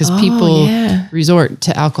disorders because people resort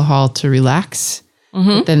to alcohol to relax,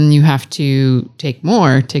 but then you have to take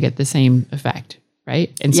more to get the same effect.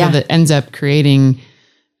 Right. And so that ends up creating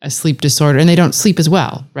a sleep disorder and they don't sleep as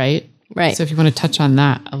well. Right. Right. So if you want to touch on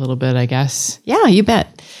that a little bit, I guess. Yeah, you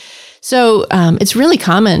bet. So it's really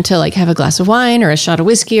common to like have a glass of wine or a shot of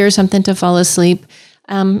whiskey or something to fall asleep.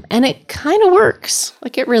 And it kind of works.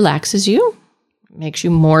 Like it relaxes you, makes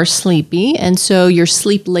you more sleepy. And so your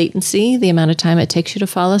sleep latency, the amount of time it takes you to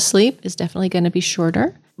fall asleep, is definitely going to be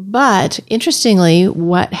shorter. But interestingly,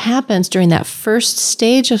 what happens during that first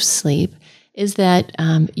stage of sleep is that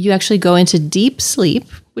you actually go into deep sleep,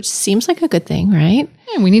 which seems like a good thing, right?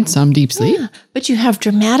 Yeah, we need some deep sleep. Yeah, but you have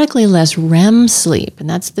dramatically less REM sleep, and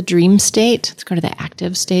that's the dream state. It's kind of the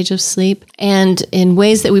active stage of sleep. And in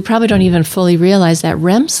ways that we probably don't even fully realize, that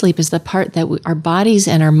REM sleep is the part that our bodies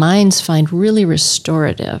and our minds find really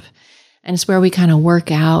restorative. And it's where we kind of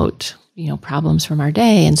work out, problems from our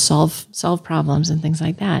day and solve problems and things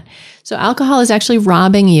like that. So alcohol is actually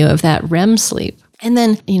robbing you of that REM sleep. And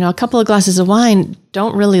then, a couple of glasses of wine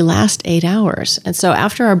don't really last 8 hours. And so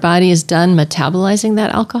after our body is done metabolizing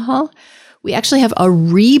that alcohol, we actually have a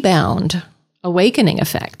rebound awakening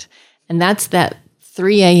effect. And that's that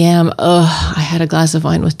 3 a.m., I had a glass of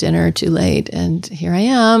wine with dinner too late. And here I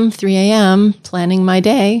am, 3 a.m., planning my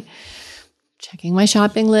day, checking my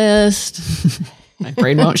shopping list. My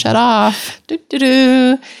brain won't shut off.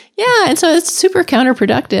 Yeah, and so it's super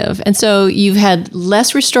counterproductive. And so you've had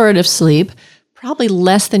less restorative sleep, probably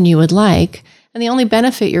less than you would like. And the only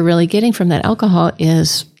benefit you're really getting from that alcohol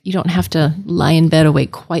is you don't have to lie in bed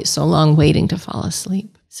awake quite so long waiting to fall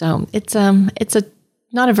asleep. So it's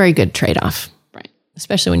not a very good trade-off. Right.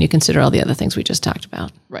 Especially when you consider all the other things we just talked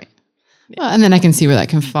about. Right. Yeah. Well, and then I can see where that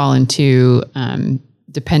can fall into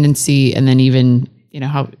dependency, and then even,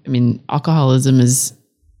 alcoholism it's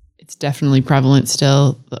definitely prevalent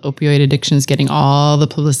still. The opioid addiction is getting all the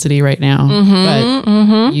publicity right now,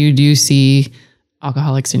 but you do see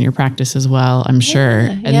alcoholics in your practice as well, I'm sure.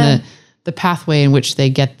 And the pathway in which they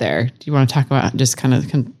get there. Do you want to talk about just kind of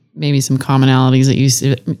maybe some commonalities that you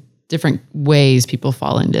see, different ways people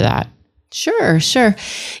fall into that? Sure.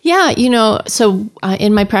 Yeah, so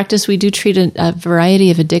in my practice, we do treat a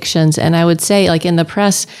variety of addictions. And I would say, like in the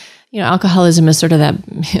press, alcoholism is sort of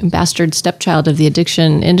that bastard stepchild of the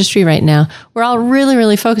addiction industry right now. We're all really,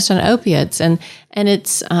 really focused on opiates, and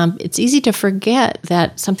it's easy to forget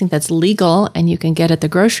that something that's legal and you can get at the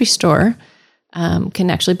grocery store can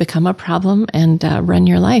actually become a problem and run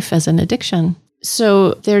your life as an addiction.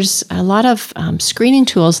 So there's a lot of screening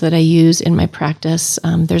tools that I use in my practice.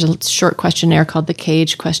 There's a short questionnaire called the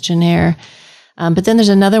CAGE questionnaire, but then there's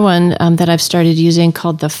another one that I've started using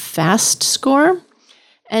called the FAST score.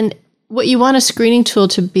 And what you want a screening tool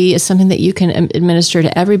to be is something that you can administer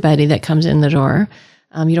to everybody that comes in the door.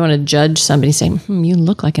 You don't want to judge somebody saying, you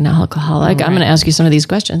look like an alcoholic. I'm going to ask you some of these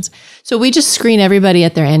questions. So we just screen everybody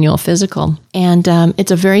at their annual physical. And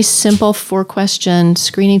it's a very simple 4-question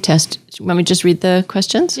screening test. Want me to just read the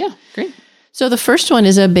questions? Yeah, great. So the first one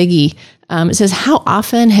is a biggie. It says, how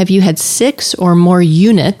often have you had 6 or more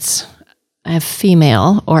units, if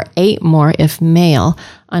female, or 8 more if male,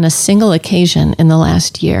 on a single occasion in the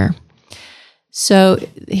last year? So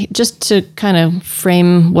just to kind of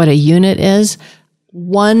frame what a unit is,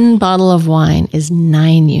 1 bottle of wine is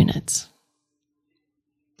 9 units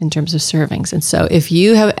in terms of servings. And so if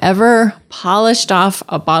you have ever polished off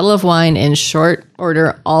a bottle of wine in short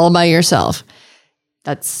order all by yourself,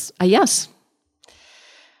 that's a yes.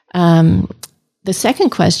 The second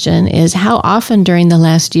question is, how often during the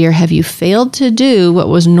last year have you failed to do what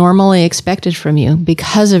was normally expected from you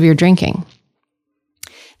because of your drinking?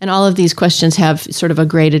 And all of these questions have sort of a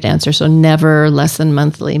graded answer. So never, less than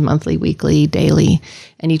monthly, weekly, daily.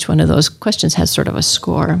 And each one of those questions has sort of a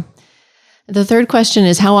score. The third question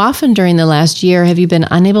is, how often during the last year have you been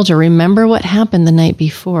unable to remember what happened the night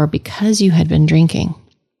before because you had been drinking?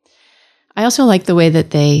 I also like the way that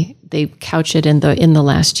they couch it in the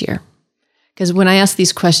last year. Because when I ask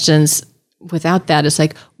these questions without that, it's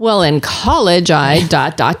like, well, in college, I ...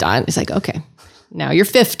 It's like, okay, now you're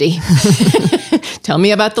 50. Tell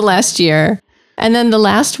me about the last year. And then the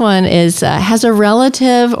last one is, has a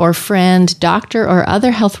relative or friend, doctor, or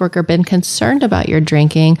other health worker been concerned about your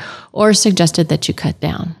drinking or suggested that you cut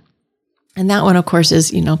down? And that one, of course,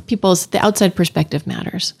 is, the outside perspective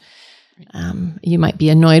matters. You might be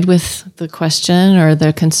annoyed with the question or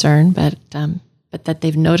the concern, but that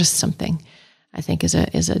they've noticed something, I think, is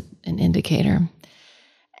an indicator.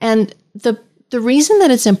 And the reason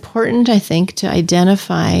that it's important, I think, to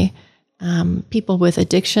identify people with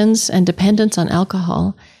addictions and dependence on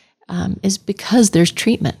alcohol is because there's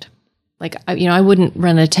treatment. Like, I wouldn't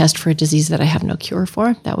run a test for a disease that I have no cure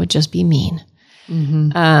for. That would just be mean.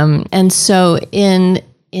 Mm-hmm. And so in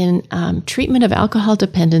treatment of alcohol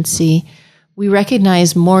dependency, we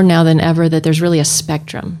recognize more now than ever that there's really a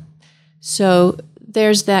spectrum. So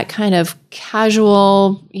there's that kind of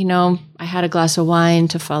casual, I had a glass of wine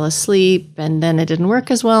to fall asleep and then it didn't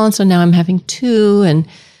work as well. And so now I'm having 2 and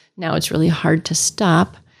now it's really hard to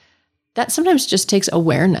stop. That sometimes just takes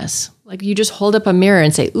awareness. Like you just hold up a mirror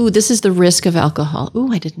and say, ooh, this is the risk of alcohol.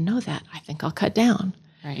 Ooh, I didn't know that. I think I'll cut down.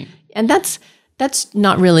 Right. And that's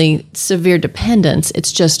not really severe dependence.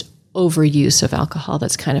 It's just overuse of alcohol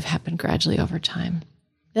that's kind of happened gradually over time.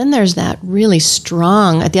 Then there's that really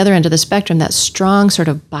strong, at the other end of the spectrum, that strong sort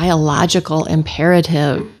of biological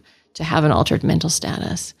imperative to have an altered mental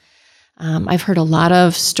status. I've heard a lot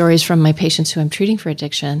of stories from my patients who I'm treating for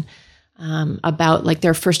addiction about like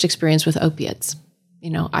their first experience with opiates.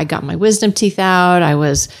 I got my wisdom teeth out. I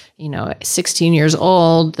was, 16 years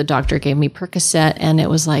old. The doctor gave me Percocet and it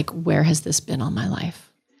was like, where has this been all my life?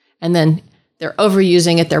 And then they're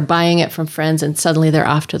overusing it. They're buying it from friends and suddenly they're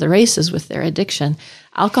off to the races with their addiction.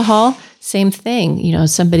 Alcohol, same thing.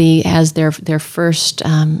 Somebody has their first,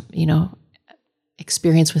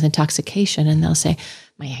 experience with intoxication and they'll say,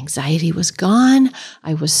 my anxiety was gone.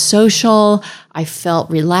 I was social. I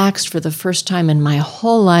felt relaxed for the first time in my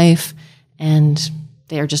whole life. And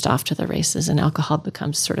they're just off to the races and alcohol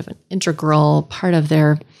becomes sort of an integral part of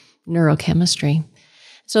their neurochemistry.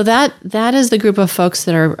 So that is the group of folks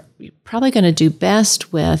that are probably going to do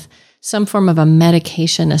best with some form of a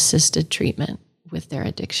medication-assisted treatment with their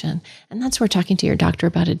addiction. And that's where talking to your doctor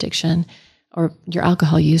about addiction or your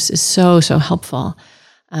alcohol use is so, so helpful.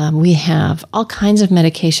 We have all kinds of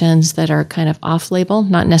medications that are kind of off-label,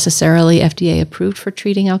 not necessarily FDA approved for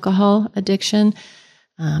treating alcohol addiction.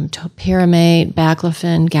 Topiramate,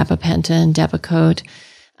 baclofen, gabapentin, Depakote.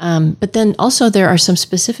 But then also there are some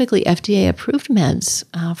specifically FDA-approved meds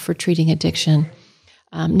for treating addiction.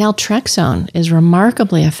 Naltrexone is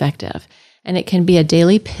remarkably effective, and it can be a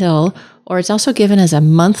daily pill, or it's also given as a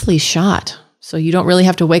monthly shot. So you don't really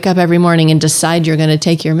have to wake up every morning and decide you're going to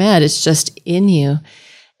take your med. It's just in you.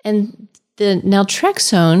 And the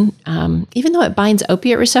naltrexone, even though it binds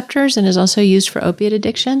opiate receptors and is also used for opiate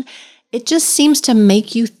addiction, it just seems to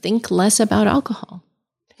make you think less about alcohol.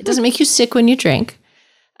 It doesn't make you sick when you drink.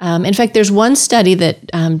 In fact, there's one study that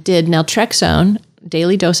did naltrexone,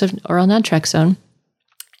 daily dose of oral naltrexone,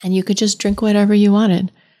 and you could just drink whatever you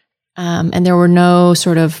wanted. And there were no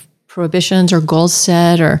sort of prohibitions or goals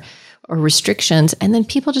set or restrictions. And then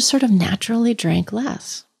people just sort of naturally drank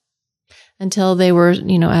less until they were,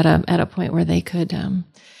 at a point where they could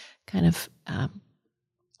kind of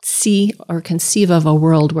see or conceive of a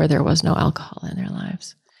world where there was no alcohol in their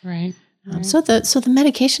lives. Right. So the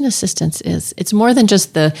medication assistance it's more than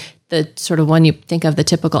just the the sort of one you think of, the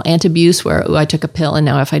typical antabuse where, I took a pill and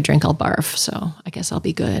now if I drink, I'll barf. So I guess I'll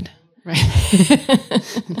be good. Right.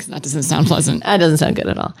 Because that doesn't sound pleasant. That doesn't sound good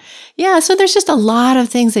at all. Yeah. So there's just a lot of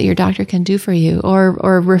things that your doctor can do for you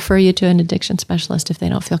or refer you to an addiction specialist if they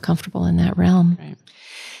don't feel comfortable in that realm. Right.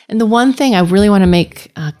 And the one thing I really want to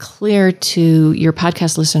make clear to your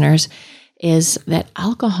podcast listeners is that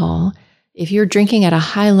alcohol, if you're drinking at a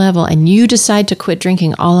high level and you decide to quit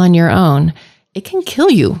drinking all on your own, it can kill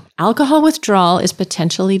you. Alcohol withdrawal is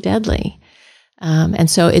potentially deadly. And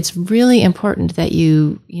so it's really important that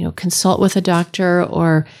you consult with a doctor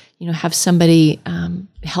or, have somebody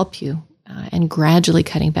help you. And gradually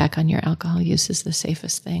cutting back on your alcohol use is the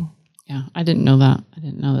safest thing. Yeah, I didn't know that. I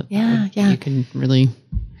didn't know that. Yeah. You can really...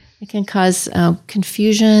 It can cause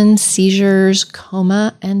confusion, seizures,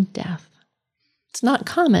 coma, and death. It's not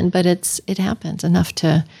common, but it happens enough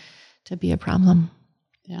to be a problem.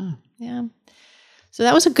 Yeah. Yeah. So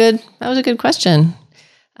that was a good question.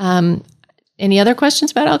 Any other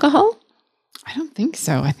questions about alcohol? I don't think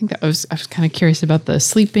so. I think that I was kind of curious about the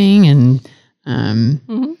sleeping and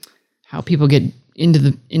how people get into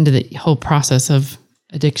the whole process of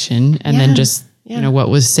addiction, and then just what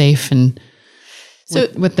was safe and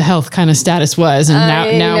what the health kind of status was. And now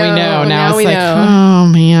we know. Now it's like, oh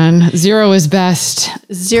man, 0 is best.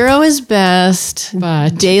 0 is best,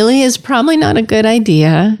 but daily is probably not a good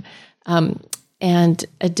idea. And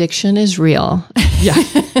addiction is real. Yeah,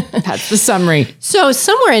 that's the summary. So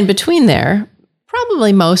somewhere in between there,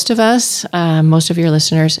 probably most of us, most of your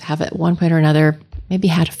listeners have at one point or another maybe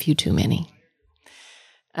had a few too many.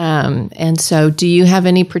 And so do you have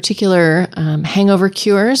any particular hangover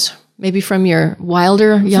cures? Maybe from your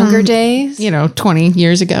wilder, younger days? 20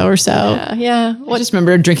 years ago or so. Yeah. I just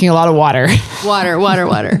remember drinking a lot of water. Water.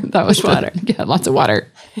 That was water. Yeah, lots of water.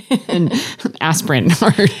 And aspirin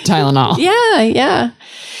or Tylenol. Yeah.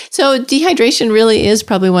 So dehydration really is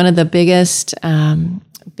probably one of the biggest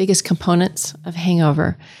components of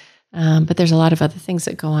hangover. But there's a lot of other things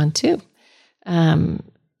that go on too.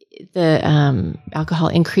 The alcohol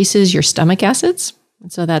increases your stomach acids.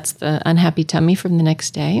 And so that's the unhappy tummy from the next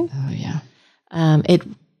day. Oh, yeah. It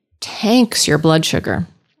tanks your blood sugar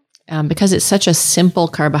because it's such a simple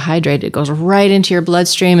carbohydrate. It goes right into your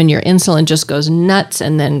bloodstream and your insulin just goes nuts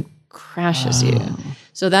and then crashes you.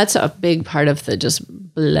 So that's a big part of the just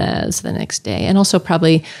blaz the next day. And also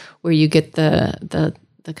probably where you get the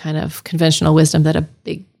kind of conventional wisdom that a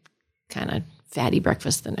big kind of fatty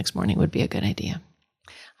breakfast the next morning would be a good idea.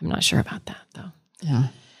 I'm not sure about that though. Yeah.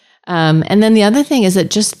 And then the other thing is that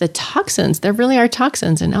just the toxins, there really are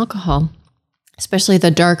toxins in alcohol, especially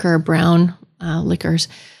the darker brown liquors,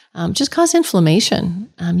 just cause inflammation.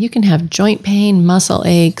 You can have joint pain, muscle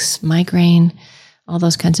aches, migraine, all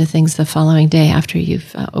those kinds of things the following day after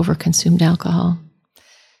you've overconsumed alcohol.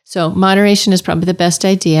 So moderation is probably the best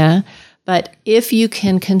idea. But if you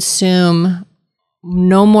can consume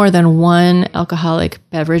no more than one alcoholic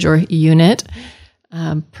beverage or unit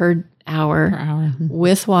per hour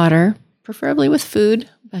with water, preferably with food,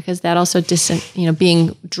 because that also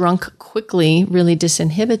being drunk quickly really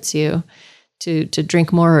disinhibits you to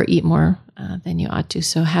drink more or eat more than you ought to.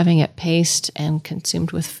 So having it paced and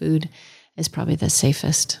consumed with food is probably the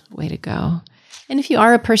safest way to go. And if you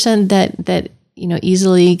are a person that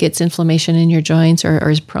easily gets inflammation in your joints or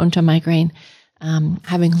is prone to migraine,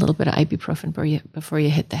 having a little bit of ibuprofen before you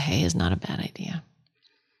hit the hay is not a bad idea.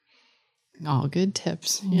 All good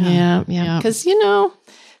tips. Yeah. Because,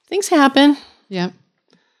 things happen. Yeah.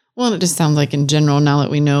 Well, and it just sounds like in general, now that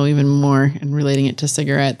we know even more and relating it to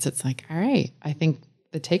cigarettes, it's like, all right, I think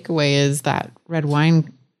the takeaway is that red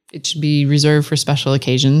wine, it should be reserved for special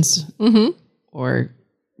occasions or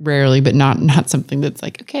rarely, but not something that's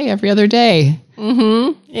like, okay, every other day.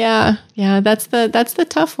 Mm-hmm. Yeah. That's the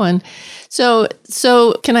tough one. So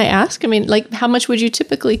can I ask, how much would you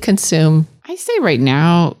typically consume? I say right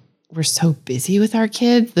now, we're so busy with our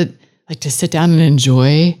kids that like to sit down and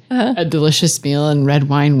enjoy a delicious meal and red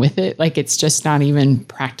wine with it. Like it's just not even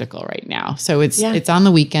practical right now. So it's on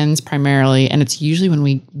the weekends primarily. And it's usually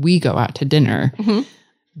when we go out to dinner,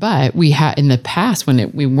 but we had in the past when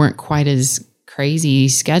we weren't quite as crazy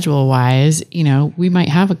schedule wise, we might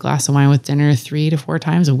have a glass of wine with dinner 3 to 4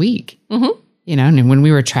 times a week, and when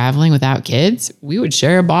we were traveling without kids, we would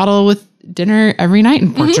share a bottle with dinner every night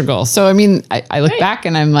in Portugal. So, I look back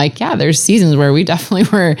and I'm like, yeah, there's seasons where we definitely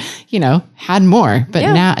were, had more. But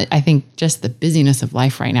now I think just the busyness of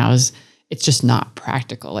life right now it's just not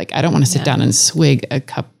practical. Like I don't want to sit down and swig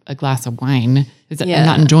a glass of wine. I'm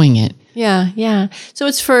not enjoying it. Yeah. So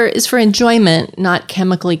it's for enjoyment, not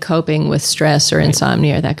chemically coping with stress or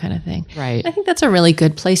insomnia or that kind of thing. Right. I think that's a really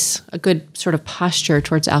good place, a good sort of posture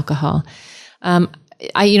towards alcohol.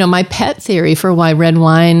 My pet theory for why red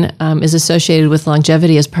wine is associated with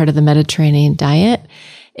longevity as part of the Mediterranean diet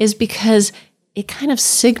is because it kind of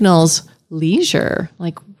signals leisure.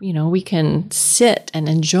 Like, we can sit and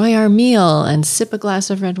enjoy our meal and sip a glass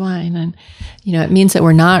of red wine. And, it means that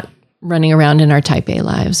we're not running around in our type A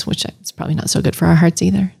lives, which is probably not so good for our hearts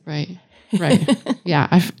either. Right. Yeah.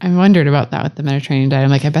 I've wondered about that with the Mediterranean diet. I'm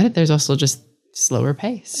like, I bet there's also just slower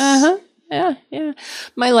pace. Yeah.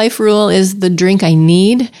 My life rule is the drink I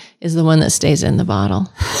need is the one that stays in the bottle.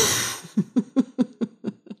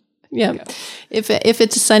 Yeah. If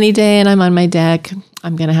it's a sunny day and I'm on my deck,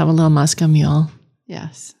 I'm going to have a little Moscow Mule.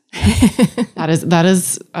 Yes. That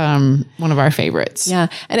is one of our favorites. Yeah.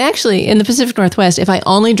 And actually in the Pacific Northwest, if I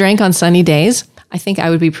only drank on sunny days, I think I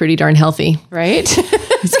would be pretty darn healthy. Right?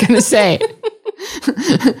 I was going to say,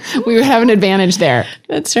 we would have an advantage there.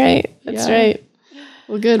 That's right. Right.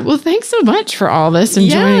 Well, good. Well, thanks so much for all this and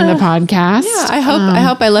joining the podcast. Yeah, I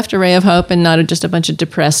hope I left a ray of hope and not just a bunch of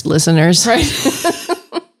depressed listeners. Right.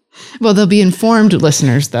 Well, they'll be informed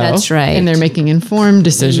listeners, though. That's right. And they're making informed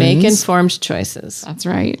decisions. Make informed choices. That's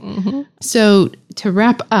right. Mm-hmm. So to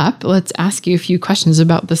wrap up, let's ask you a few questions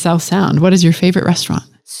about the South Sound. What is your favorite restaurant?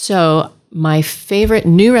 So my favorite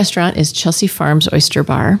new restaurant is Chelsea Farms Oyster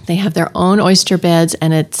Bar. They have their own oyster beds,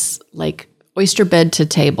 and it's like oyster bed to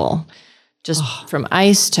table. Just from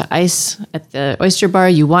ice to ice at the oyster bar,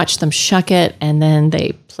 you watch them shuck it, and then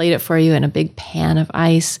they plate it for you in a big pan of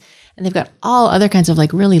ice. And they've got all other kinds of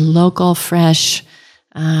like really local, fresh,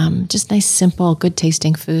 just nice, simple, good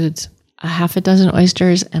tasting foods. A half a dozen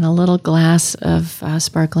oysters and a little glass of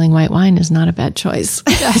sparkling white wine is not a bad choice.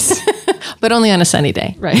 Yes. But only on a sunny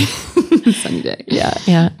day. Right. Sunny day.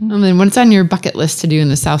 Yeah. And then what's on your bucket list to do in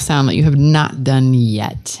the South Sound that you have not done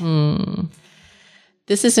yet?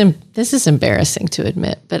 This is embarrassing to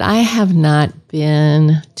admit, but I have not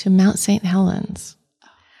been to Mount St. Helens.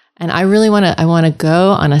 And I really want to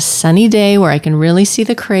go on a sunny day where I can really see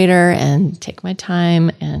the crater and take my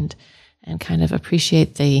time and kind of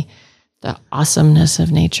appreciate the awesomeness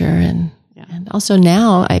of nature. And also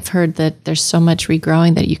now I've heard that there's so much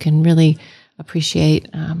regrowing that you can really appreciate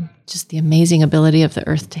just the amazing ability of the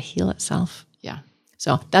earth to heal itself. Yeah.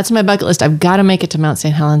 So that's my bucket list. I've got to make it to Mount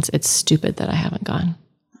St. Helens. It's stupid that I haven't gone.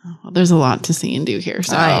 Well, there's a lot to see and do here.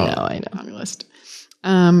 So I know. On your list.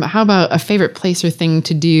 How about a favorite place or thing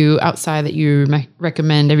to do outside that you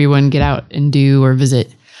recommend everyone get out and do or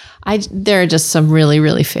visit? There are just some really,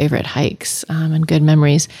 really favorite hikes and good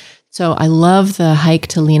memories. So I love the hike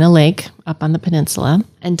to Lena Lake up on the peninsula,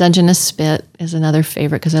 and Dungeness Spit is another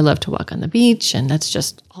favorite because I love to walk on the beach, and that's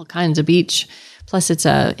just all kinds of beach. Plus, it's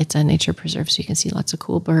a nature preserve, so you can see lots of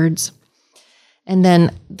cool birds. And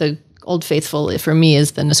then the Old Faithful for me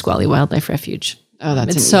is the Nisqually Wildlife Refuge. Oh,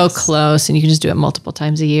 it's so close, and you can just do it multiple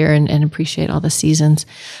times a year and appreciate all the seasons.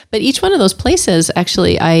 But each one of those places,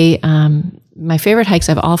 actually, my favorite hikes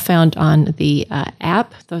I've all found on the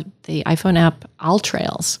app, the iPhone app,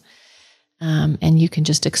 AllTrails. And you can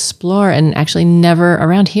just explore, and actually never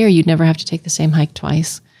around here, you'd never have to take the same hike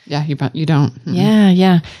twice. Yeah, you don't. Mm-hmm.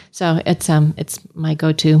 Yeah. So it's my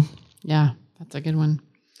go-to. Yeah, that's a good one.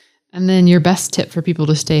 And then your best tip for people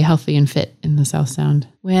to stay healthy and fit in the South Sound?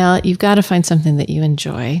 Well, you've got to find something that you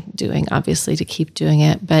enjoy doing, obviously, to keep doing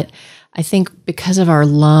it. But I think because of our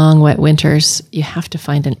long, wet winters, you have to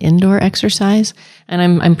find an indoor exercise. And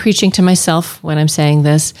I'm preaching to myself when I'm saying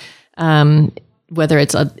this, whether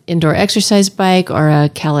it's an indoor exercise bike or a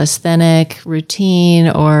calisthenic routine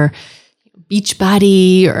or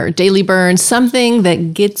Beachbody or Daily Burn, something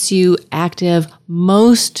that gets you active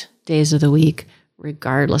most days of the week,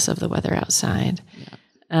 regardless of the weather outside.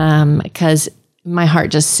 Because my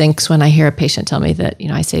heart just sinks when I hear a patient tell me that,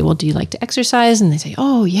 I say, well, do you like to exercise? And they say,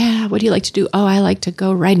 oh yeah, what do you like to do? Oh, I like to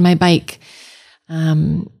go ride my bike.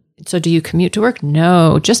 So do you commute to work?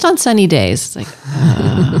 No, just on sunny days. It's like,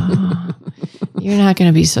 oh, you're not going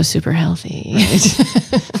to be so super healthy.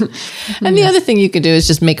 And the other thing you could do is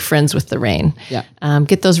just make friends with the rain. Yeah.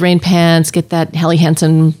 Get those rain pants, get that Helly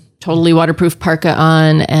Hansen totally waterproof parka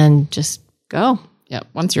on, and just go. Yeah.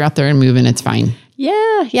 Once you're out there and moving, it's fine.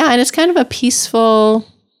 Yeah. And it's kind of a peaceful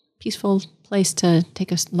place to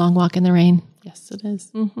take a long walk in the rain. Yes, it is.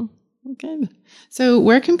 Mm-hmm. Okay. So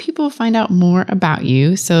where can people find out more about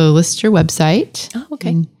you? So list your website. Oh,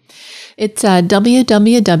 okay. It's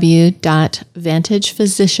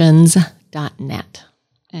www.vantagephysicians.net.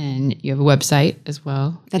 And you have a website as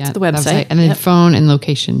well. That's the website. And then phone and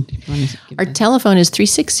location. If you want to give Our telephone is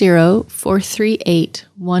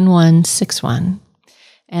 360-438-1161.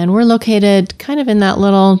 And we're located kind of in that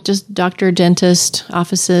little just doctor, dentist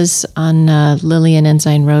offices on Lillian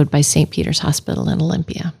Ensign Road by St. Peter's Hospital in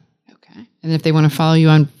Olympia. Okay. And if they want to follow you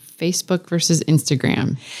on Facebook versus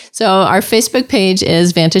Instagram. So our Facebook page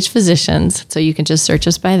is Vantage Physicians. So you can just search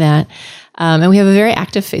us by that. And we have a very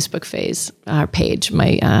active Facebook page.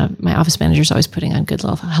 My office manager is always putting on good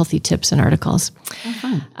little healthy tips and articles. Oh,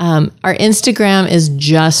 fun. Our Instagram is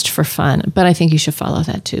just for fun, but I think you should follow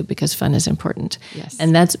that too because fun is important. Yes.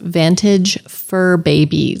 And that's Vantage Fur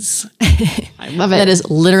Babies. I love it. That is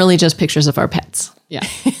literally just pictures of our pets. Yeah.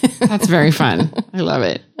 That's very fun. I love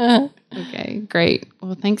it. Okay, great.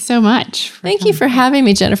 Well, thanks so much. Thank you for having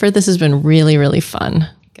me, Jennifer. This has been really, really fun.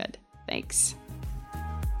 Good. Thanks.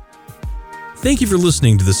 Thank you for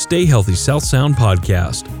listening to the Stay Healthy South Sound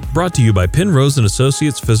podcast, brought to you by Penrose &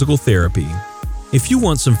 Associates Physical Therapy. If you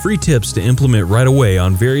want some free tips to implement right away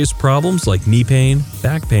on various problems like knee pain,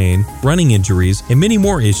 back pain, running injuries, and many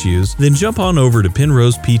more issues, then jump on over to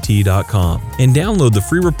penrosept.com and download the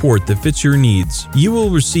free report that fits your needs. You will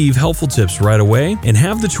receive helpful tips right away and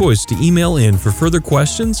have the choice to email in for further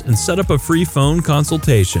questions and set up a free phone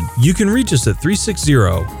consultation. You can reach us at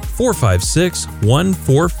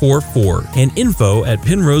 360-456-1444 and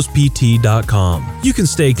info@penrosept.com. You can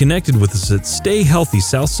stay connected with us at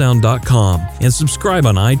stayhealthysouthsound.com and subscribe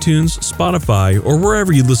on iTunes, Spotify, or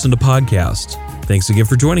wherever you listen to podcasts. Thanks again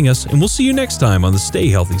for joining us, and we'll see you next time on the Stay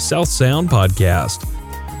Healthy South Sound podcast.